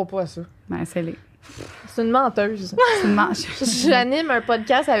 je ne crois pas à ça. Ben, c'est les. C'est une menteuse. C'est une manche. J'anime un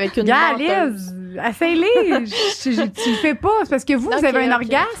podcast avec une Gars, menteuse. Liz, essaye-les. Tu le fais pas. C'est parce que vous Ok, avez un ok.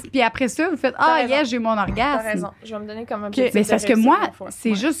 orgasme, puis après ça, vous faites T'as raison. yes, j'ai mon orgasme. T'as raison. Je vais me donner comme objectif. Mais c'est parce de que réussir moi, une fois. c'est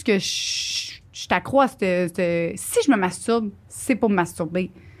Ouais. juste que je t'accrois. Si je me masturbe, c'est pour me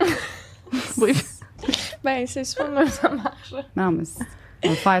masturber. Oui. Ben, c'est sûr, même ça marche. Non, mais on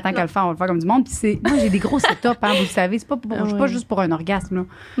va le faire tant qu'à le faire, on va le faire comme du monde. Puis moi, j'ai des gros setups, hein, vous le savez. C'est pas, je suis pas juste pour un orgasme, là.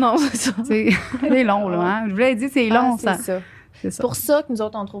 Non, c'est ça. C'est long, là. Hein. Je vous l'ai dit, c'est long, Ah, ça. c'est ça. C'est C'est pour ça que nous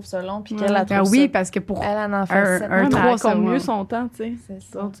autres, on trouve ça long, puis qu'elle Ouais. a Ben trouvé oui, ça. parce que pour. Elle en fait un- 7. un Ouais, mais 3 elle compte secondes. mieux son temps, tu sais. C'est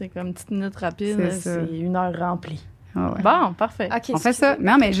ça. D'autres, c'est comme une petite minute rapide, C'est là, ça. c'est 1 heure remplie. Ah ouais. Bon, parfait. OK, On fait ça.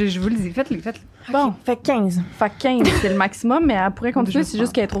 Non, mais je vous le dis, faites-le. Bon, Fait 15. fait que 15, c'est le maximum, mais elle pourrait continuer, Je c'est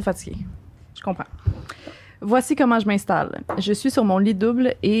juste qu'elle est trop fatiguée. Je comprends. Voici comment je m'installe. Je suis sur mon lit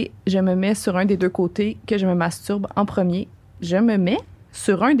double et je me mets sur un des deux côtés que je me masturbe en premier. Je me mets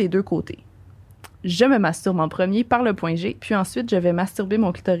sur un des deux côtés. Je me masturbe en premier par le point G, puis ensuite je vais masturber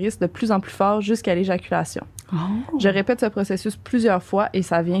mon clitoris de plus en plus fort jusqu'à l'éjaculation. Je répète ce processus plusieurs fois et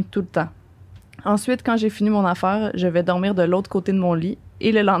ça vient tout le temps. Ensuite, quand j'ai fini mon affaire, je vais dormir de l'autre côté de mon lit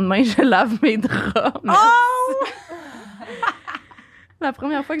et le lendemain, je lave mes draps. La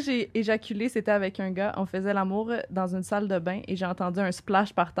première fois que j'ai éjaculé, c'était avec un gars. On faisait l'amour dans une salle de bain et j'ai entendu un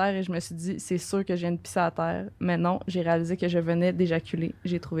splash par terre et je me suis dit, c'est sûr que je viens de pisser à terre. Mais non, j'ai réalisé que je venais d'éjaculer.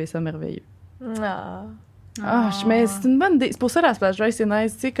 J'ai trouvé ça merveilleux. Ah. Mais c'est une bonne idée. C'est pour ça la splash dry, c'est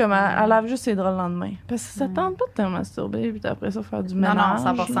nice. Tu sais, comme elle lave juste ses draps le lendemain. Parce que ça tente pas de te masturber puis après ça faire du Non, ménage.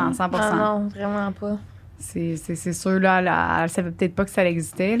 non, 100%. 100%. Ah non, vraiment pas. C'est sûr, là, elle savait peut-être pas que ça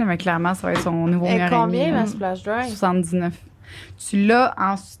existait, là, mais clairement, ça va être son nouveau Et meilleur combien, ami. ma là. splash dry? 79. Tu l'as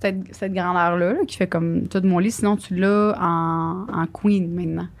en cette grandeur-là, là, qui fait comme tout mon lit. Sinon, tu l'as en queen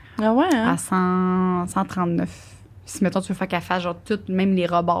maintenant, Ah ouais, hein? à 139. Si, mettons, tu veux faire qu'elle fasse genre tout, même les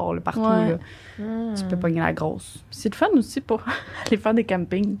rebords, là, partout, Ouais. là, tu peux pogner la grosse. C'est le fun aussi pour aller faire des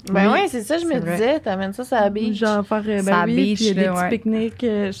campings. Ben Oui, oui, c'est ça, je me c'est vrai. disais. T'amènes ça à la beach. Genre faire, Ça oui, beach, puis il y a des là, petits ouais. pique-niques,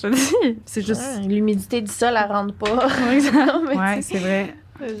 je te dis, c'est juste... Ouais, l'humidité du sol, elle rentre pas. Exemple. Mais Ouais, tu c'est vrai.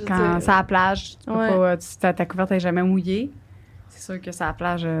 sais, Quand c'est à la plage, tu peux Ouais. pas, ta couverte n'est jamais mouillée. C'est sûr que c'est à la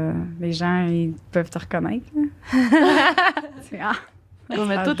plage, les gens, ils peuvent te reconnaître. Là. C'est, Ouais,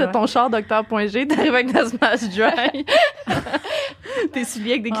 mais Smash toi, t'as Dry. ton char Docteur.g, t'arrives avec ta Smash Dry. T'es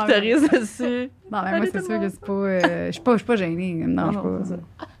souliers avec des Ah, clitoris dessus. Non, mais moi, Allez, c'est tout sûr le que c'est pas. Je suis pas gênée. Non, je suis pas.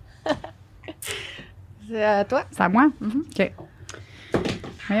 c'est ça. c'est à toi. C'est à moi? Mm-hmm. OK.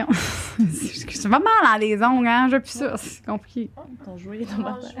 Voyons. Je suis vraiment dans les ongles, hein? Je veux plus ça. C'est compliqué. Ton jouet, ton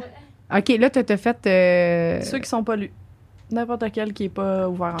bâton. OK, là, t'as fait. Ceux qui sont pas lus. N'importe quel qui est pas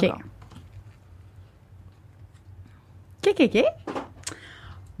ouvert OK. encore. OK.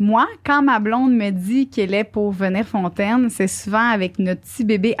 Moi, quand ma blonde me dit qu'elle est pour venir fontaine, c'est souvent avec notre petit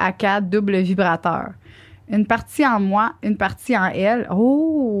bébé AK double vibrateur. Une partie en moi, une partie en elle.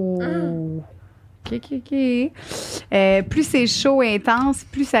 Oh! OK. Plus c'est chaud et intense,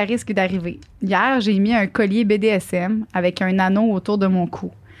 plus ça risque d'arriver. Hier, j'ai mis un collier BDSM avec un anneau autour de mon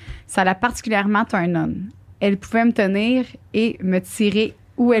cou. Ça l'a particulièrement turn-on. Elle pouvait me tenir et me tirer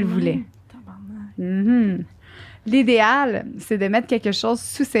où elle voulait. Mhm. L'idéal, c'est de mettre quelque chose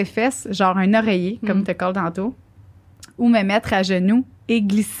sous ses fesses, genre un oreiller, comme tu colle tantôt, ou me mettre à genoux et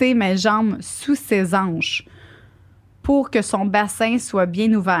glisser mes jambes sous ses hanches pour que son bassin soit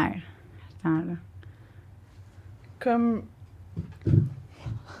bien ouvert. Attends, là. Comme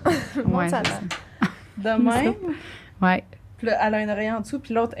Ouais, ça c'est va. ça. de même. Ouais. Puis là, elle a un oreiller en dessous,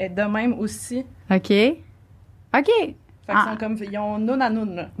 puis l'autre est de même aussi. OK. Fait qu'ils Ah. sont comme... Ils ont noun à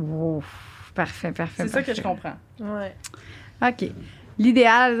noun, là. Ouf. Parfait. C'est ça que je comprends. Ouais. OK.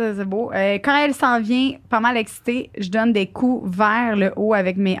 L'idéal, ça, c'est beau. Quand elle s'en vient pas mal excitée, je donne des coups vers le haut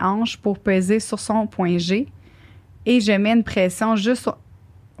avec mes hanches pour peser sur son point G et je mets une pression juste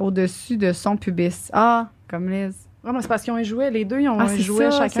au-dessus de son pubis. Ah, comme Liz. Ouais, mais c'est parce qu'ils ont un jouet. Les deux, ils ont Ah, un c'est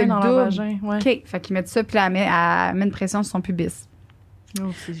jouet ça, c'est chacun dans le leur double. vagin. Ouais. OK. Fait qu'ils mettent ça, puis elle met une pression sur son pubis. Oh,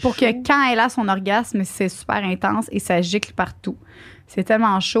 c'est Pour chaud. que quand elle a son orgasme, c'est super intense et ça gicle partout. C'est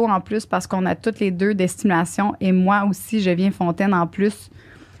tellement chaud en plus parce qu'on a toutes les deux des stimulations et moi aussi, je viens fontaine en plus.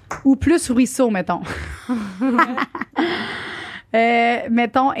 Ou plus ruisseau, mettons.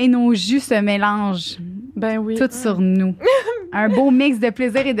 Mettons, et nos jus se mélangent. Ben oui. Tout sur nous. Un beau mix de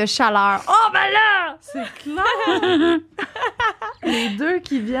plaisir et de chaleur. Oh, ben là! C'est clair! Les deux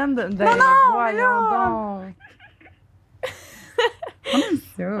qui viennent de... voyons donc.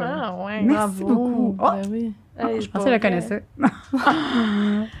 Ça. Ah, ouais. Merci beaucoup. Oh, Ben oui. Hey, je pensais qu'elle connaissait.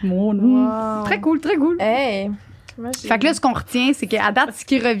 Mon Wow. Très cool, très cool. Hey! Moi, j'ai- Fait que là, ce qu'on retient, c'est qu'à date, ce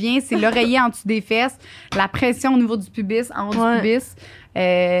qui revient, c'est l'oreiller en dessous des fesses, la pression au niveau du pubis, en haut Ouais. du pubis.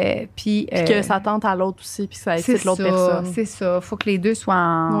 Puis Puis que ça tente à l'autre aussi, puis que ça excite l'autre personne. C'est ça. Faut que les deux soient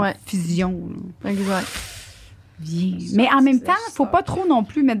en Ouais. fusion. Exact. Bien. Mais en même c'est temps, faut ça. pas trop non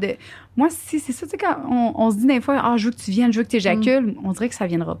plus mettre de... Moi, si c'est ça, tu sais, quand on se dit des fois, je veux que tu viennes, je veux que tu éjacules, on dirait que ça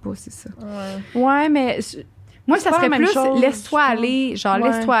viendra pas, c'est ça. Ouais. Ouais, mais... Moi, C'est ça pas serait la même plus chose, laisse-toi je aller, genre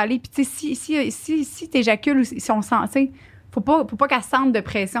Ouais. laisse-toi aller. Puis tu sais, si t'éjacules ou si on sent, tu sais, faut pas qu'elle sente de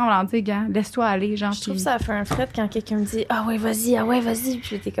pression avant de dire, gars, laisse-toi aller, genre. Je trouve puis- que ça fait un fret quand quelqu'un me dit ah ouais vas-y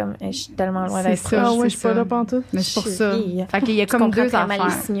puis t'es comme je suis tellement loin C'est d'être ça. Ah ouais, c'est je suis pas ça. là pantoute. Mais c'est pour Je- ça. Hi. Fait qu'il y a Je comme comprends deux très mal les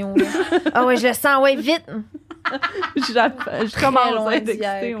affaires. signaux. Là. Ah ouais, je le sens, ouais, vite. Je Très commence à loin être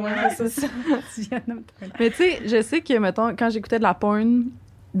d'hier, excitée, quoi. ouais, c'est ça. Mais tu sais, je sais que, mettons, quand j'écoutais de la porn,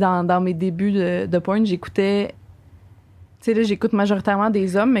 dans mes débuts de porn, j'écoutais... Tu sais, là, j'écoute majoritairement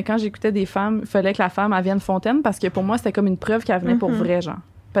des hommes, mais quand j'écoutais des femmes, il fallait que la femme, elle vienne fontaine, parce que pour moi, c'était comme une preuve qu'elle venait pour vrai, genre.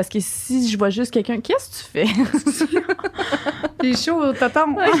 Parce que si je vois juste quelqu'un, qu'est-ce que tu fais? T'es chaud au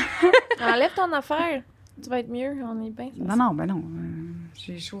tonton. Enlève ton affaire. Tu vas être mieux, on est bien. Non, ben non.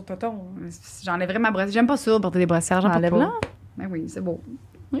 J'ai chaud au tonton. J'enlèverais ma brossière. J'aime pas ça, porter des brossières. J'en porte Enlève-la. pas. Ben oui, c'est beau.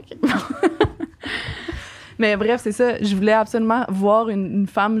 Mais bref, c'est ça. Je voulais absolument voir une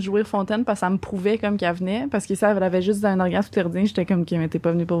femme jouir fontaine parce que ça me prouvait comme qu'elle venait. Parce que ça, elle avait juste un orgasme utérodien. J'étais comme, OK, mais t'es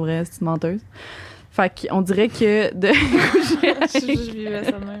pas venue pour vrai, c'est une menteuse. Fait qu'on dirait que de coucher Je vivais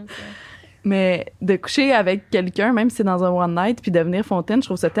ça même. ça. mais de coucher avec quelqu'un, même si c'est dans un one night, puis devenir fontaine, je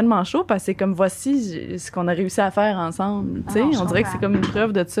trouve ça tellement chaud parce que c'est comme, voici ce qu'on a réussi à faire ensemble. Tu sais, non, je on dirait que c'est comprends. comme une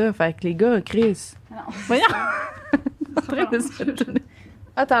preuve de ça. Fait que les gars, Chris, Non. voyons! En train de se donner.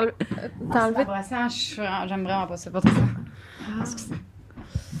 Ah, t'as enlevé. La brossière, j'aime vraiment pas ça. Pas trop ça. Excusez.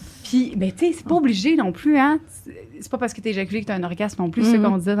 Puis, ben, tu sais, c'est pas obligé non plus, hein. C'est pas parce que t'es éjaculé que t'as un orgasme non plus, c'est ce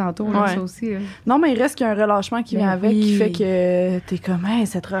qu'on disait tantôt, là, ça aussi. Là. Non, mais il reste qu'il y a un relâchement qui vient avec, qui fait que t'es comme, hey,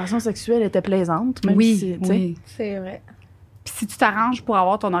 cette relation sexuelle était plaisante. Même si, c'est vrai. Puis si tu t'arranges pour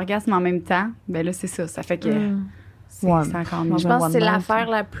avoir ton orgasme en même temps, ben là, c'est ça. Ça fait que c'est encore mieux. Je pense que c'est l'affaire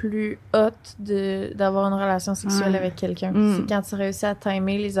la plus haute d'avoir une relation sexuelle avec quelqu'un. C'est quand tu réussis à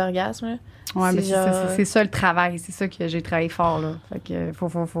timer les orgasmes. Ouais, mais c'est ça le travail. C'est ça que j'ai travaillé fort, là. Fait que faut.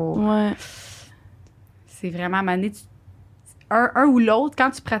 Ouais. C'est vraiment mané. Un ou l'autre,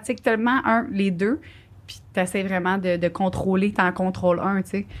 quand tu pratiques tellement les deux, puis t'essaies vraiment de contrôler, t'en contrôles un, tu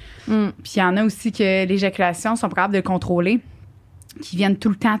sais. Puis il y en a aussi que l'éjaculation sont pas capables de contrôler, qui viennent tout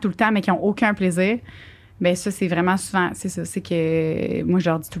le temps, mais qui ont aucun plaisir. Bien, ça, c'est vraiment souvent, c'est ça, c'est que moi, je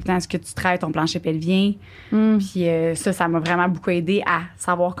leur dis tout le temps, est-ce que tu travailles ton plancher pelvien? Puis ça m'a vraiment beaucoup aidé à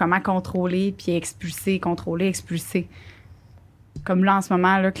savoir comment contrôler, puis expulser, contrôler, expulser. Comme là, en ce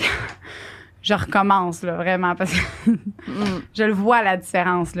moment, là, je recommence, là, vraiment, parce que je le vois, la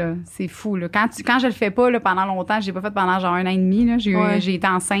différence, là. C'est fou, là. Quand je le fais pas, là, pendant longtemps, j'ai pas fait pendant genre 1 an et demi, là. J'ai été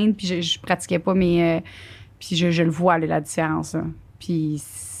enceinte, puis je pratiquais pas mes... puis je le vois, là, la différence, là. Puis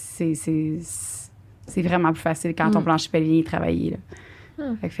c'est vraiment plus facile quand ton plancher pelvien est travaillé,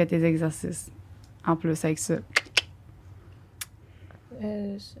 là. Fait que fais tes exercices. En plus, avec ça.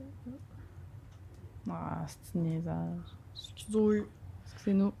 C'est une niaisage.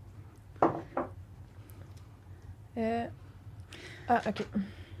 Excusez-nous. OK.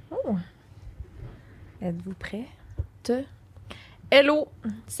 Oh. Êtes-vous prêts? Hello!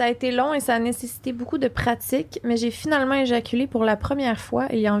 Ça a été long et ça a nécessité beaucoup de pratique, mais j'ai finalement éjaculé pour la première fois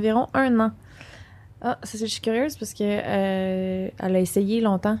il y a environ 1 an. Je suis curieuse parce que elle a essayé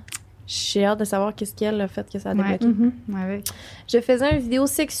longtemps. J'ai hâte de savoir qu'est-ce qu'elle a fait que ça a débloqué. Ouais. Je faisais une vidéo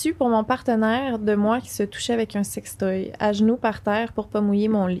sexue pour mon partenaire de moi qui se touchait avec un sextoy, à genoux par terre pour pas mouiller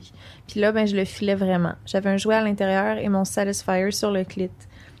mon lit. Puis là, je le filais vraiment. J'avais un jouet à l'intérieur et mon satisfier sur le clit.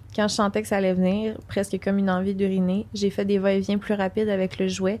 Quand je sentais que ça allait venir, presque comme une envie d'uriner, j'ai fait des va-et-vient plus rapides avec le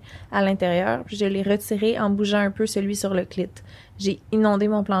jouet à l'intérieur, puis je l'ai retiré en bougeant un peu celui sur le clit. J'ai inondé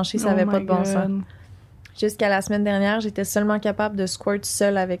mon plancher, ça avait pas de bon sens. Jusqu'à la semaine dernière, j'étais seulement capable de squirt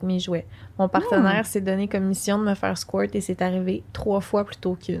seule avec mes jouets. Mon partenaire s'est donné comme mission de me faire squirt et c'est arrivé 3 fois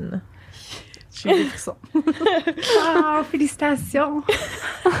plutôt qu'une. J'ai des frissons. Wow, félicitations!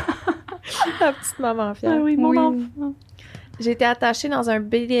 La petite maman fière. Ah oui, mon enfant. J'ai été attachée dans un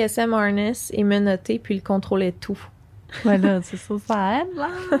BDSM harness et menottée, puis il contrôlait tout. Voilà, c'est ça aide, là.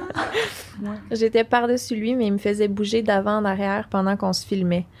 J'étais par-dessus lui, mais il me faisait bouger d'avant en arrière pendant qu'on se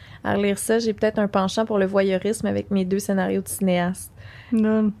filmait. À relire ça, j'ai peut-être un penchant pour le voyeurisme avec mes 2 scénarios de cinéaste.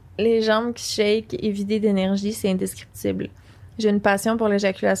 Non. Les jambes qui shake et vidées d'énergie, c'est indescriptible. J'ai une passion pour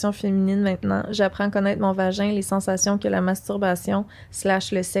l'éjaculation féminine maintenant. J'apprends à connaître mon vagin, les sensations que la masturbation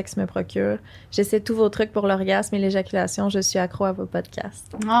 / le sexe me procure. J'essaie tous vos trucs pour l'orgasme et l'éjaculation. Je suis accro à vos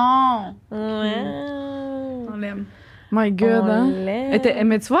podcasts. Non! Ouais. On l'aime. My God, hein?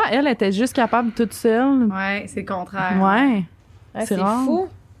 Mais tu vois, elle était juste capable toute seule. Ouais, c'est le contraire. Ouais. C'est fou.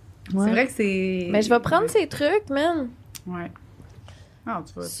 Ouais. C'est vrai que c'est... Mais je vais prendre ces trucs, man. Ouais. Ah,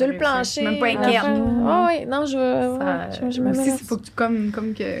 tu vois, sur le plancher. Même pas inquiète. Oui, non, je me mets aussi, il faut que tu comme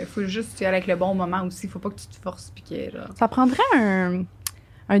que faut juste tu y aller avec le bon moment aussi, faut pas que tu te forces puis que genre. Ça prendrait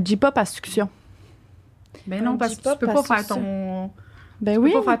un J-pop à succion. Ben non, parce que tu peux pas faire ton Ben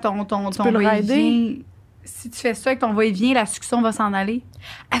oui. Tu peux pas faire ton va-et-vient. Si tu fais ça avec ton va-et-vient, la succion va s'en aller.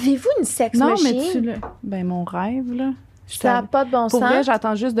 Avez-vous une sex non, machine? mais tu le... Ben mon rêve là. Ça n'a pas de bon sens. Pour vrai,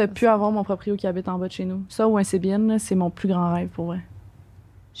 j'attends juste de plus avoir mon proprio qui habite en bas de chez nous. Ça ou un Sébienne, c'est mon plus grand rêve pour vrai.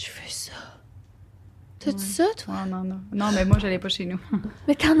 Je veux ça. T'as-tu ça, toi? Ouais, non. Non, mais moi, j'allais pas chez nous.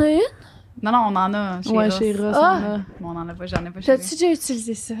 Mais t'en as une? Non, on en a chez Ross. Ouais, chez Ross, on en a pas, j'en ai pas chez nous. T'as-tu déjà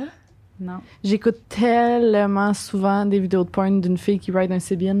utilisé ça? Non. J'écoute tellement souvent des vidéos de porn d'une fille qui ride un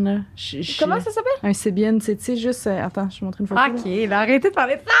Sébienne, là. Comment ça s'appelle? Un Sébienne, c'est, tu sais, juste... attends, je vais montrer une photo. OK, là, arrêtez de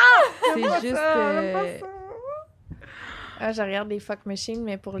parler de ça! C'est juste... je regarde des fuck machines,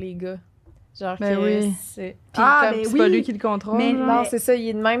 mais pour les gars. Genre ben que oui. c'est... Puis comme, c'est pas lui qui le contrôle. Mais non, c'est ça, il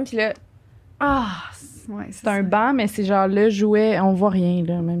est de même, puis là... Ouais, c'est un banc, mais c'est genre le jouet... On voit rien,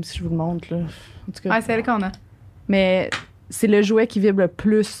 là, même si je vous le montre, là. En tout cas. Ouais, c'est elle qu'on a. Mais c'est le jouet qui vibre le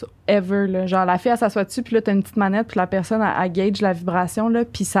plus ever, là. Genre, la fille, elle s'assoit dessus, puis là, t'as une petite manette, puis la personne, elle gauge la vibration, là,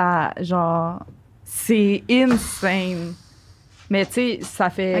 puis ça, genre... C'est insane. Mais tu sais, ça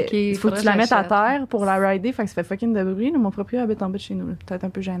fait... Il faut que tu la mettes à terre pour la rider, fait que ça fait fucking de bruit. Là. Mon proprio habite en bas de chez nous. Là. Peut-être un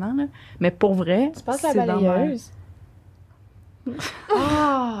peu gênant, là. Mais pour vrai, tu passes la balayeuse? OK,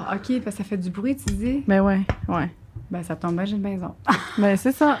 parce que ça fait du bruit, tu dis? Ben ouais. Ben, ça tombe bien, j'ai une maison. Ben,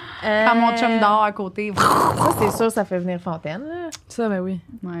 c'est ça. Quand mon chum dort à côté. Ça, c'est sûr, ça fait venir fontaine, là. Ça, ben oui.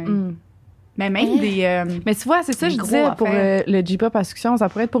 Ouais. Mais même des... Mais tu vois, c'est ça, des je gros disais, pour affaires. le J-pop à succion, ça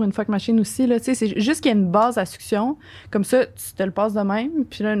pourrait être pour une fuck machine aussi, là. Tu sais, c'est juste qu'il y a une base à succion. Comme ça, tu te le passes de même.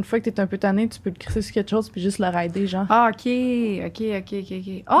 Puis là, une fois que t'es un peu tanné, tu peux le crisser sur quelque chose puis juste le rider, genre. Ah, OK.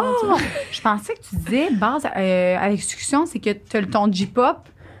 Oh! Je pensais que tu disais, base avec succion, c'est que t'as ton J-pop,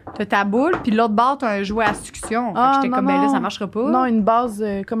 t'as ta boule, puis l'autre barre, t'as un jouet à succion. Fait que Ah, j'étais non, comme, ben là, non. ça marchera pas. Non, une base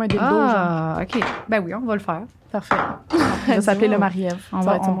comme un dildo, genre. Ah, OK. Ben oui, on va le faire. Parfait. Ça va s'appeler le Marie-Ève. On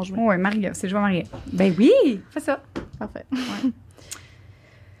Ça va être ça, mon jouet. Oui, Marie-Ève, c'est le jouet Marie-Ève. Ben oui, fais ça. Parfait.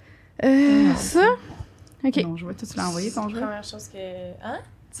 Ça? OK. Ton jouet, tu l'as envoyé, ton jouet? Première chose que... Hein?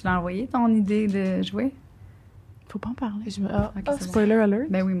 Tu l'as envoyé, ton idée de jouet? Faut pas en parler. Je me... Ah, OK, ah, c'est bon. Spoiler alert.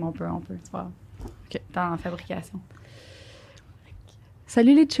 Ben oui, mais on peut, tu vois. OK. Dans la fabrication.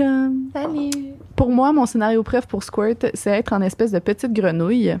 Salut les chums. Salut! Pour moi, mon scénario préf pour squirt, c'est être en espèce de petite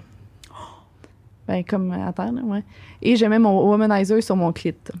grenouille. Ben, comme à terre, là, ouais. Et je mets mon womanizer sur mon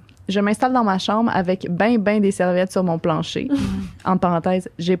clit. Je m'installe dans ma chambre avec ben des serviettes sur mon plancher. Entre parenthèses,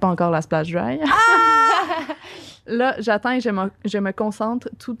 j'ai pas encore la splash dry. Là, j'attends et je me concentre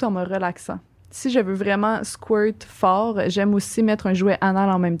tout en me relaxant. Si je veux vraiment squirt fort, j'aime aussi mettre un jouet anal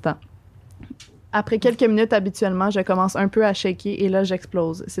en même temps. Après quelques minutes, habituellement, je commence un peu à shaker et là,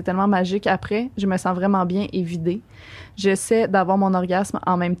 j'explose. C'est tellement magique. Après, je me sens vraiment bien et vidée. J'essaie d'avoir mon orgasme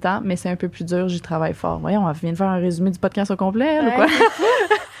en même temps, mais c'est un peu plus dur, j'y travaille fort. Voyons, on vient de faire un résumé du podcast au complet, ou quoi?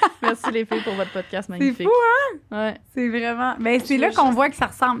 Merci les filles pour votre podcast magnifique. C'est fou, hein? Ouais. C'est vraiment... Ben, c'est là qu'on voit que ça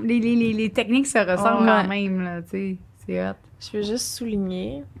ressemble... Les techniques se ressemblent Ouais. quand même, là, tu sais. C'est hot. Je veux juste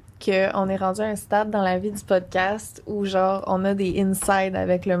souligner qu'on est rendu à un stade dans la vie du podcast où, genre, on a des insides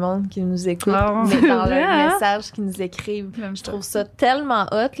avec le monde qui nous écoute, Oh, mais dans vrai, leurs hein? messages qu'ils nous écrivent. J'aime Je trouve ça tellement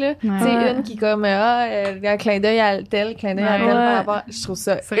hot, là. Tu sais, Ouais. une qui comme, un clin d'œil à tel, clin d'œil à tel, Ouais. par rapport... Je trouve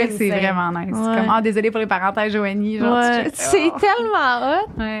ça C'est vrai que c'est insane. vraiment nice. Ouais. Comme, ah, désolé pour les parenthèses, Joanie. Genre, Ouais. C'est tellement hot!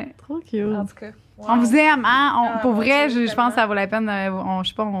 Ouais. Trop cute. En tout cas. On vous aime, hein? Ah, Pour mon vrai, Dieu, je pense que ça vaut la peine. Je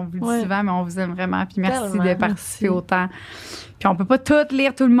sais pas, on vous le dit Ouais. souvent, mais on vous aime vraiment. Puis merci Tellement. de participer Merci. autant. Puis on peut pas toutes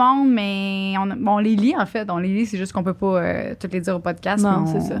lire tout le monde, mais on les lit, en fait. On les lit, c'est juste qu'on peut pas toutes les dire au podcast. Non,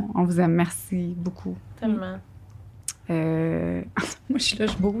 mais c'est ça. On vous aime. Merci beaucoup. Tellement. Moi, je suis là,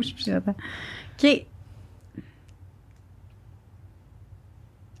 je bouge, puis j'attends. OK.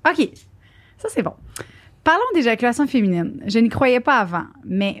 OK. Ça, c'est bon. Parlons d'éjaculation féminine. Je n'y croyais pas avant,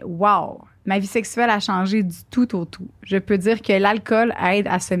 mais wow! Ma vie sexuelle a changé du tout au tout. Je peux dire que l'alcool aide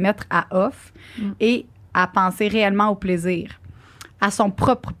à se mettre à off et à penser réellement au plaisir, à son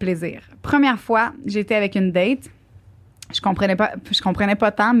propre plaisir. Première fois, j'étais avec une date. Je comprenais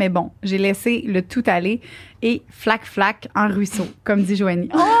pas tant, mais bon, j'ai laissé le tout aller et flac en ruisseau, comme dit Joanie.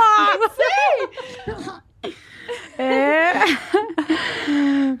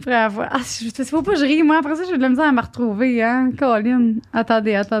 Bravo. Ah, faut pas que je rie, moi. Après ça, j'ai de la misère à me retrouver, hein. Colin.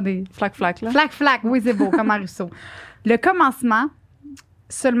 Attendez. Flac, là. Flac. Oui, c'est beau, comme un ruisseau. Le commencement,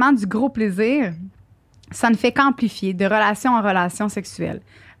 seulement du gros plaisir, ça ne fait qu'amplifier de relation en relation sexuelle.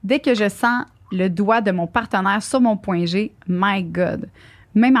 Dès que je sens le doigt de mon partenaire sur mon point G, my God.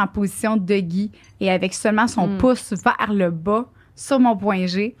 Même en position de gui et avec seulement son pouce vers le bas sur mon point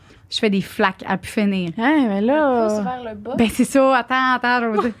G, je fais des flaques à pu finir. Hein, mais là. Pouce vers le bas. Ben, c'est ça. Attends, je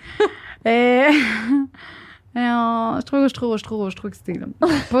vais vous dire. Je trouve excitée, là.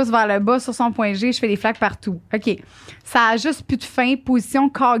 Pouce vers le bas sur son point G, je fais des flaques partout. OK. Ça a juste plus de fin. Position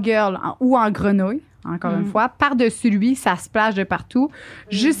cowgirl ou en grenouille, encore une fois. Par-dessus lui, ça se plage de partout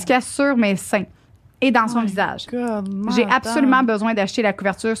jusqu'à sur mes seins et dans son visage. God, J'ai madame. absolument besoin d'acheter la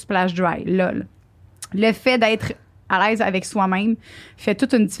couverture splash dry. Lol. Le fait d'être à l'aise avec soi-même fait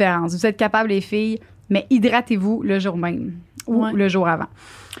toute une différence. Vous êtes capables, les filles, mais hydratez-vous le jour même ou Ouais. le jour avant.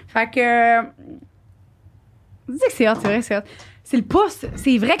 Fait que... Vous dites que c'est hot, c'est vrai, c'est hot. C'est le pouce.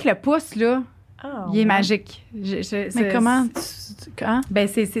 C'est vrai que le pouce, là, Ah, il est ouais. magique. Mais comment? Hein? Ben,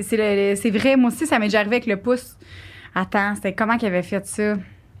 c'est vrai. Moi aussi, ça m'est déjà arrivé avec le pouce. Attends, c'était comment qu'il avait fait ça?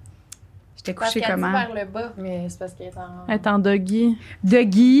 J'étais Parce couchée qu'elle dit comment? vers le bas, mais c'est parce qu'elle est en... Être en doggy. De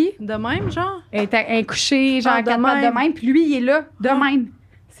Guy. De même, genre? Elle est couchée, genre, Ah, à de quatre pattes même. de même, puis lui, il est là, de Ah. même.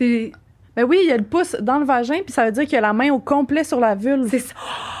 C'est Ben oui, il y a le pouce dans le vagin, puis ça veut dire qu'il y a la main au complet sur la vulve. ça.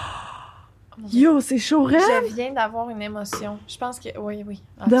 Yo, c'est chaud, raide. Je viens d'avoir une émotion. Je pense que... Oui.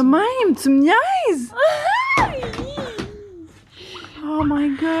 Ah, De tu- même, tu me niaises? Oh my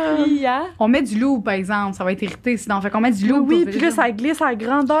God. On met du loup, par exemple, ça va être irrité sinon. Fait qu'on met du loup. Oui, pour- puis là, ça glisse à la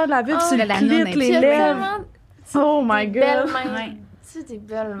grandeur de la vulve Oh, sur le la clit, noune est les Puis il y a lèvres. tellement Oh my des God. belles mains. Ouais. Tu sais, des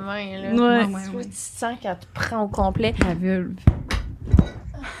belles mains, là. Ouais. Tu sens qu'elle te prend au complet. La vulve.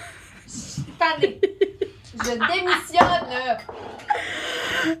 Pareil. Je démissionne!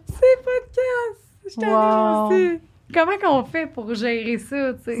 C'est podcast! Je t'en dis aussi. Comment qu'on fait pour gérer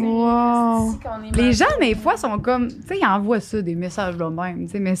ça, tu sais? Wow. Les gens, des fois, sont comme... Tu sais, ils envoient ça, des messages de même,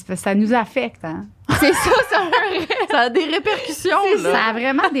 tu sais, mais ça nous affecte, hein? C'est ça, Ça a des répercussions, là. Ça a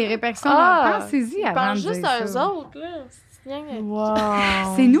vraiment des répercussions. Pensez-y avant pense de juste dire à eux ça. autres, là. Wow.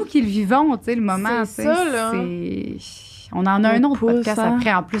 C'est nous qui le vivons, tu sais, le moment. C'est tu sais, ça, là. On en a un autre pousse, podcast hein?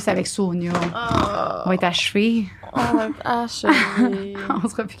 après, en plus, avec Sonia. On va être achevés. On va être achevés. On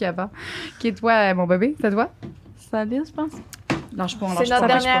sera plus capable. Qui est toi, mon bébé? C'est toi? Ça dit, je pense. Lâche pas, on C'est lâche notre pas.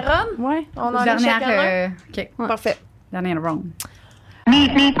 dernière run? Ouais. On en est Dernière. chacun un? OK. Parfait. Dernière round.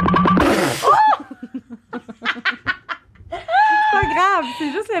 C'est pas grave,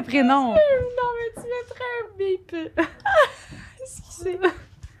 c'est juste le prénom. Non, mais tu mettrais un bip. Excusez.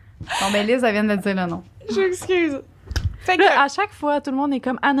 Bon, ben Liz, elle vient de dire le nom. Je m'excuse. Fait que... Là, à chaque fois, tout le monde est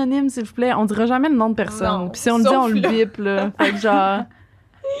comme anonyme, s'il vous plaît. On dira jamais le nom de personne. Non, Puis si on le dit, sauf on le là. bip, là. Fait que genre...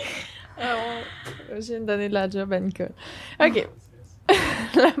 Je viens de donner de la job à Nicole. OK.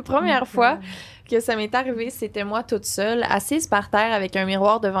 La première fois que ça m'est arrivé, c'était moi toute seule, assise par terre avec un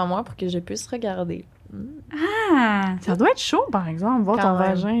miroir devant moi pour que je puisse regarder. Ah! Ça doit être chaud, par exemple, voir Quand ton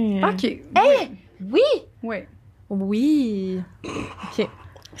même. vagin. OK. Oui! Oui. Oui! OK.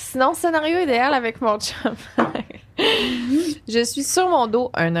 Sinon, scénario idéal avec mon chum. Je suis sur mon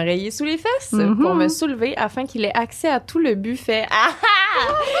dos, un oreiller sous les fesses, pour me soulever afin qu'il ait accès à tout le buffet. Ah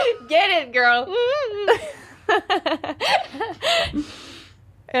ah! Get it, girl!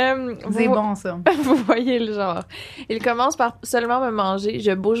 C'est bon, ça. Vous voyez le genre. Il commence par seulement me manger.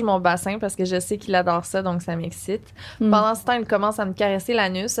 Je bouge mon bassin parce que je sais qu'il adore ça, donc ça m'excite. Pendant ce temps, il commence à me caresser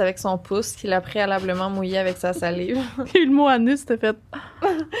l'anus avec son pouce qu'il a préalablement mouillé avec sa salive. Et le mot anus, t'as fait...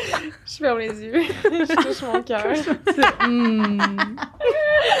 Je ferme les yeux. Je touche mon cœur.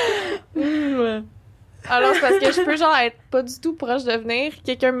 Alors, c'est parce que je peux genre être pas du tout proche de venir.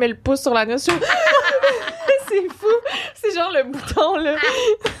 Quelqu'un me met le pouce sur l'anus. Je... C'est fou. C'est genre le bouton, là.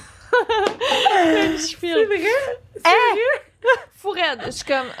 Je file. C'est vrai? Fou raide. Je suis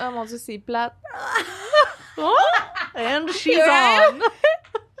comme, oh mon Dieu, c'est plate. And she's on!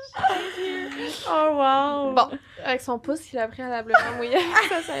 Oh wow. Bon, avec son pouce, il a préalablement mouillé avec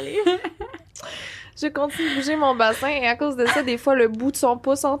sa salive. Je continue de bouger mon bassin et à cause de ça, des fois, le bout de son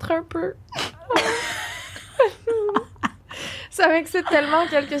pouce entre un peu. Ça m'excite tellement en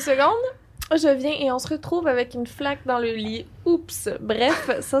quelques secondes. Je viens et on se retrouve avec une flaque dans le lit. Oups! Bref,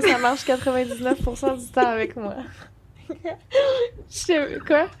 ça marche 99% du temps avec moi.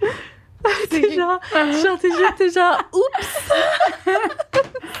 Quoi? T'es genre... T'es genre... Oups!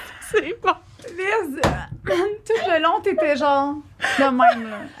 C'est bon. Liz, tout le long, t'étais genre de même,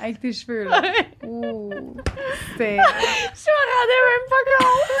 là, avec tes cheveux, là. Ouh. C'était... Je me rendais même pas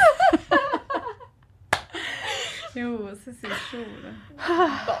compte! Ouh, ça, c'est chaud, là.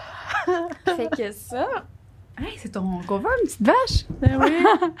 Bon. Fait que ça... Hey, c'est ton cover, une petite vache? Ben oui.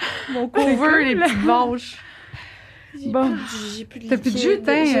 Mon cover, cool. les petites vaches. Bon. J'ai plus de T'as plus de liquide,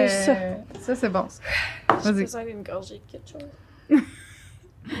 jus, hein? j'ai ça. Ça, c'est bon. ça. J'ai Vas-y. besoin d'une gorgée de quelque chose.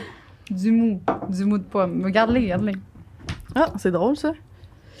 Du mou de pomme. Regarde-les. Ah, c'est drôle, ça.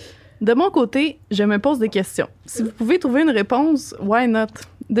 De mon côté, je me pose des questions. Si vous pouvez trouver une réponse, why not?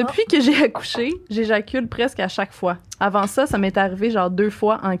 Depuis que j'ai accouché, j'éjacule presque à chaque fois. Avant ça, ça m'est arrivé genre 2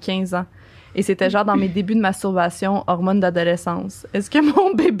 fois en 15 ans. Et c'était genre dans mes débuts de masturbation, hormones d'adolescence. Est-ce que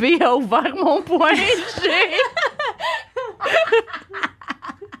mon bébé a ouvert mon point G?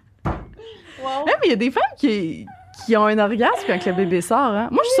 Wow. Mais il y a des femmes qui ont un orgasme quand le bébé sort. Hein?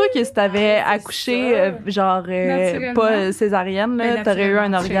 Moi, je suis sûre que si t'avais accouché, Naturellement. pas césarienne, là, t'aurais eu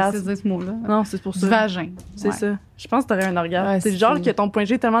un orgasme. C'est ce mot-là. Non, c'est pour Du ça. vagin. C'est Ouais. ça. Je pense que t'aurais un orgasme. Ouais, c'est c'est- genre que ton point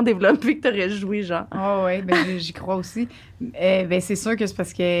G est tellement développé que t'aurais joué, genre. Ah ouais, ben j'y crois aussi. Ben c'est sûr que c'est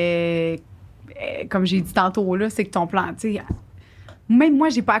parce que, comme j'ai dit tantôt, là, c'est que ton plan, tu sais, même moi,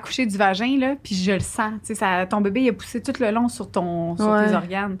 j'ai pas accouché du vagin, là, puis je le sens. Tu sais, ton bébé, il a poussé tout le long sur tes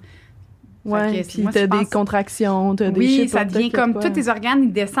organes. Ouais, Fait que puis moi, t'as je des pense- contractions, t'as des Oui, shit, ça devient peut-être comme quoi. tous tes organes,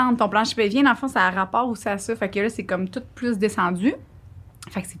 ils descendent. Ton plancher pelvien, dans le fond, ça a rapport aussi à ça. Fait que là, c'est comme tout plus descendu.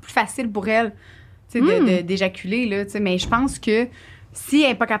 Fait que c'est plus facile pour elle, tu sais, d'éjaculer, là, tu sais. Mais je pense que si elle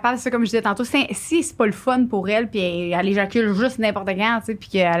n'est pas capable, c'est ça, comme je disais tantôt, si c'est pas le fun pour elle, puis elle éjacule juste n'importe quand, tu sais, puis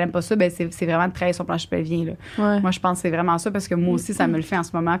qu'elle aime pas ça, ben c'est vraiment de travailler son plancher pelvien, là. Ouais. Moi, je pense que c'est vraiment ça, parce que moi aussi, ça me le fait en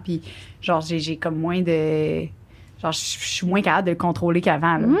ce moment, puis genre, j'ai comme moins de... Genre, je suis moins capable de le contrôler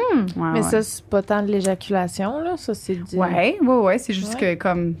qu'avant, là. Ouais, Mais ouais. ça, c'est pas tant de l'éjaculation, là. Ça, c'est du... Ouais, c'est juste que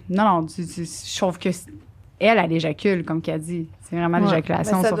comme... Non, je trouve que elle éjacule, comme qu'elle dit. C'est vraiment Ouais.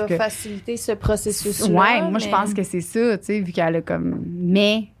 l'éjaculation, Mais ça sauf doit que... faciliter ce processus-là. Ouais, moi, je mais- pense que c'est ça, tu sais, vu qu'elle a comme...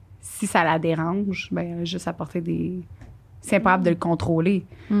 Mais si ça la dérange, ben, elle a juste à porter des... C'est impossible de le contrôler.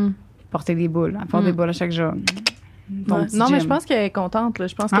 Porter des boules. Elle porte des boules à chaque jour. Non, mais je pense qu'elle est contente. Là.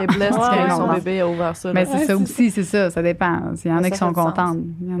 Je pense qu'elle est blessée que son bébé a ouvert ça. Mais c'est ça aussi, c'est ça. Ça dépend. Il y en a qui sont contentes.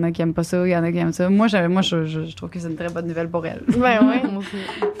 Il y en a qui n'aiment pas ça. Il y en a qui aiment ça. Moi, je trouve que c'est une très bonne nouvelle pour elle. Ben oui.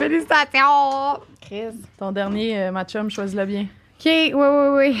 Félicitations! Chris. Ton dernier match-up, choisis-le bien. OK,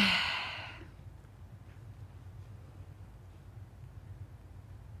 oui.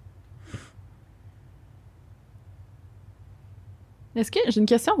 Est-ce que j'ai une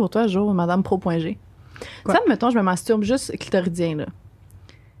question pour toi, Jo, Madame Pro.g? Quoi? Ça, admettons, je me masturbe juste clitoridien, là.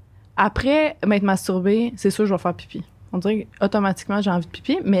 Après m'être masturbée, c'est sûr que je vais faire pipi. On dirait qu'automatiquement, j'ai envie de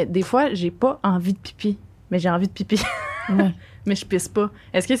pipi, mais des fois, j'ai pas envie de pipi, mais j'ai envie de pipi. Mais je pisse pas.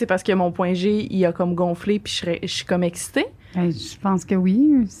 Est-ce que c'est parce que mon point G, il a comme gonflé puis je suis comme excitée? Je pense que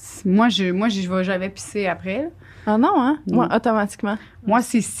oui. Moi, je vais jamais pisser après. Ah non, hein? Moi, automatiquement. Moi,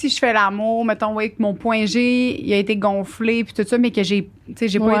 c'est si je fais l'amour, mettons, que mon point G, il a été gonflé puis tout ça, mais que j'ai pas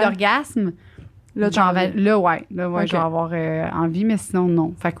eu d'orgasme. Là, je vais avoir envie, mais sinon,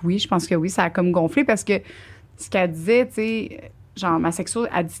 non. Fait que oui, je pense que oui, ça a comme gonflé parce que ce qu'elle disait, tu sais, genre, ma sexo,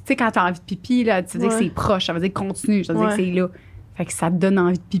 elle dit, tu sais, quand t'as envie de pipi, là, tu dis que c'est proche, ça veut dire continue, ça veut dire que c'est là. Fait que ça te donne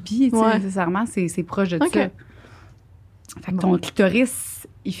envie de pipi, tu sais, nécessairement, c'est proche de ça. Fait que ton clitoris,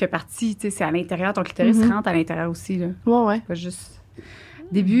 il fait partie, tu sais, c'est à l'intérieur, ton clitoris rentre à l'intérieur aussi, là. Ouais. Pas juste...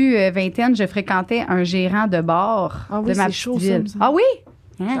 Début vingtaine, je fréquentais un gérant de bar de ma petite ville. Ah oui?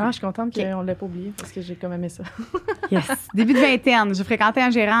 Ah, je suis contente qu'on ne l'ait pas oublié parce que j'ai quand même aimé ça. Yes. Début de vingtaine, je fréquentais un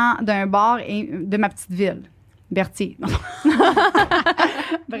gérant d'un bar de ma petite ville, Berthier.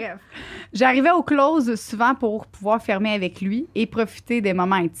 Bref. J'arrivais au close souvent pour pouvoir fermer avec lui et profiter des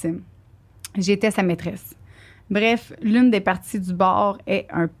moments intimes. J'étais sa maîtresse. Bref, l'une des parties du bar est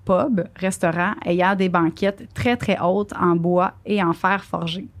un pub, restaurant, ayant des banquettes très, très hautes en bois et en fer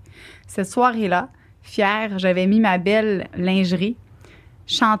forgé. Cette soirée-là, fière, j'avais mis ma belle lingerie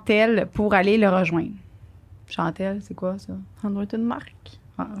Chantelle pour aller le rejoindre. Chantelle, c'est quoi ça? Ça doit être une marque.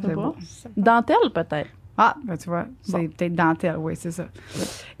 Ah, c'est bon. Dentelle, peut-être. Ah, ben tu vois, c'est peut-être dentelle, oui, c'est ça.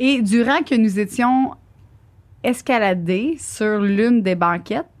 Et durant que nous étions escaladés sur l'une des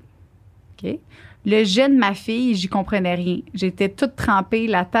banquettes, OK, le jet de ma fille, j'y comprenais rien. J'étais toute trempée,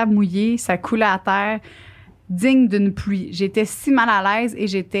 la table mouillée, ça coulait à terre, digne d'une pluie. J'étais si mal à l'aise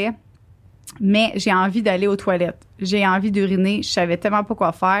mais j'ai envie d'aller aux toilettes. J'ai envie d'uriner. Je savais tellement pas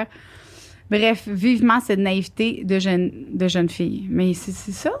quoi faire. Bref, vivement cette naïveté de jeune fille. Mais c'est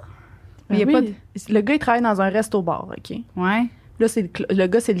ça? Il y a pas de... Le gars, il travaille dans un resto-bar, OK? Ouais. Là, le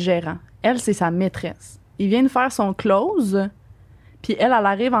gars, c'est le gérant. Elle, c'est sa maîtresse. Il vient de faire son close, puis elle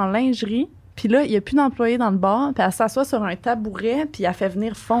arrive en lingerie, puis là, il n'y a plus d'employés dans le bar, puis elle s'assoit sur un tabouret, puis elle fait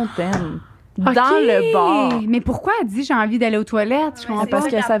venir Fontaine. Dans le bar. Mais pourquoi elle dit j'ai envie d'aller aux toilettes? Je comprends parce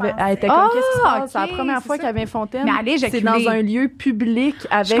qu'elle savait, elle était comme qu'est-ce qui se passe? C'est la première fois qu'elle vient Fontaine. Mais allez, c'est dans un lieu public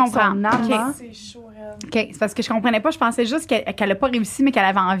avec son amant. C'est chaud, OK, c'est parce que je comprenais pas. Je pensais juste qu'elle n'a pas réussi, mais qu'elle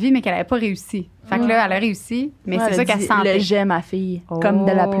avait envie, mais qu'elle n'avait pas réussi. Fait que là, elle a réussi, mais c'est ça qu'elle sentait. Le jet, ma fille, comme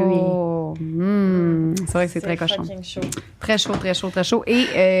de la pluie. C'est vrai que c'est très cochon. Très chaud, très chaud, très chaud.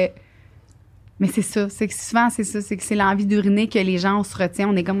 Et... mais c'est ça, c'est que souvent, c'est ça, c'est que c'est l'envie d'uriner que les gens, on se retient,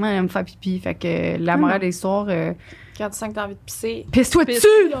 on est comme, on aime faire pipi. Fait que la morale de l'histoire... Quand tu sens que t'as envie de pisser... Pisse-toi dessus,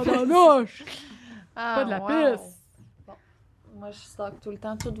 dans ta noche! Pas de la pisse! Bon. Moi, je stocke tout le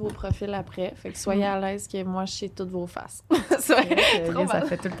temps tous vos profils après. Fait que soyez à l'aise que moi, je sais toutes vos faces. Ça fait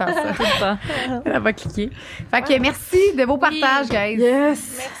tout le temps ça. Tout le temps. Elle va cliquer. Fait que merci de vos partages, guys.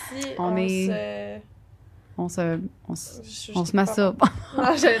 Yes! Merci. On se masturbe.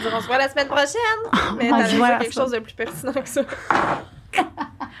 Non, j'allais dire, on se voit la semaine prochaine. Mais t'avais dit quelque chose de plus pertinent que ça.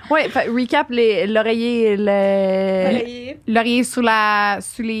 Oui, recap, l'oreiller, l'oreiller sous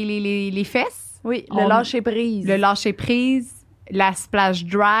les fesses. Oui, le lâcher prise. Le lâcher prise, la splash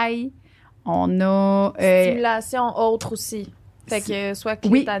dry. On a... Stimulation autre aussi. Fait que soit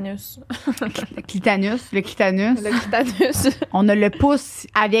clitanus. Le clitanus. On a le pouce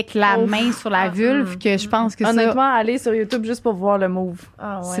avec la main sur la vulve, que je pense que honnêtement, allez sur YouTube juste pour voir le move.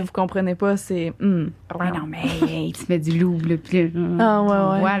 Ah, ouais. Si vous comprenez pas, c'est... Ouais, non, mais hey, tu mets du loup, là, puis ah,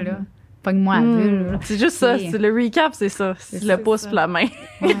 ouais. Voilà. Pogne-moi la vulve. C'est juste ça. C'est le recap, c'est ça. C'est le pouce pour la main.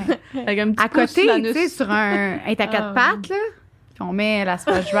 Ouais. Avec un petit à côté, tu sais, sur un... Elle est à quatre pattes, là. Puis on met la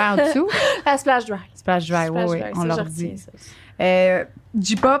splash dry en dessous. La splash dry. Splash dry, oui, on leur dit.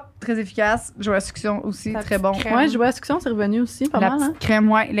 J-pop, très efficace. Jouet à succion aussi, très bon. Ouais, jouet à succion, c'est revenu aussi, pas mal. La petite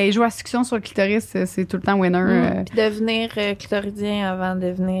crème, ouais. Les jouets à succion sur le clitoris, c'est tout le temps winner. Puis devenir clitoridien avant de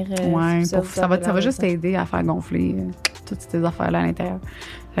devenir... ouais, ça va juste t'aider à faire gonfler toutes ces affaires-là à l'intérieur.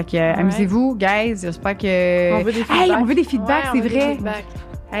 Fait que, amusez-vous, guys. J'espère que... On veut des feedbacks. On veut des feedbacks, c'est vrai.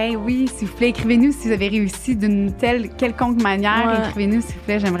 Hey, oui, s'il vous plaît, écrivez-nous si vous avez réussi d'une telle quelconque manière. Ouais. Écrivez-nous, s'il vous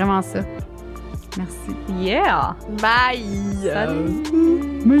plaît, j'aime vraiment ça. Merci. Yeah! Bye! Salut!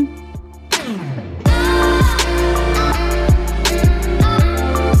 Bye.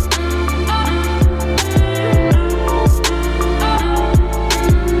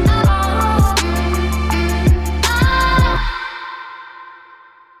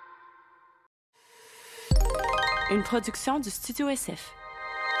 Une production du Studio SF.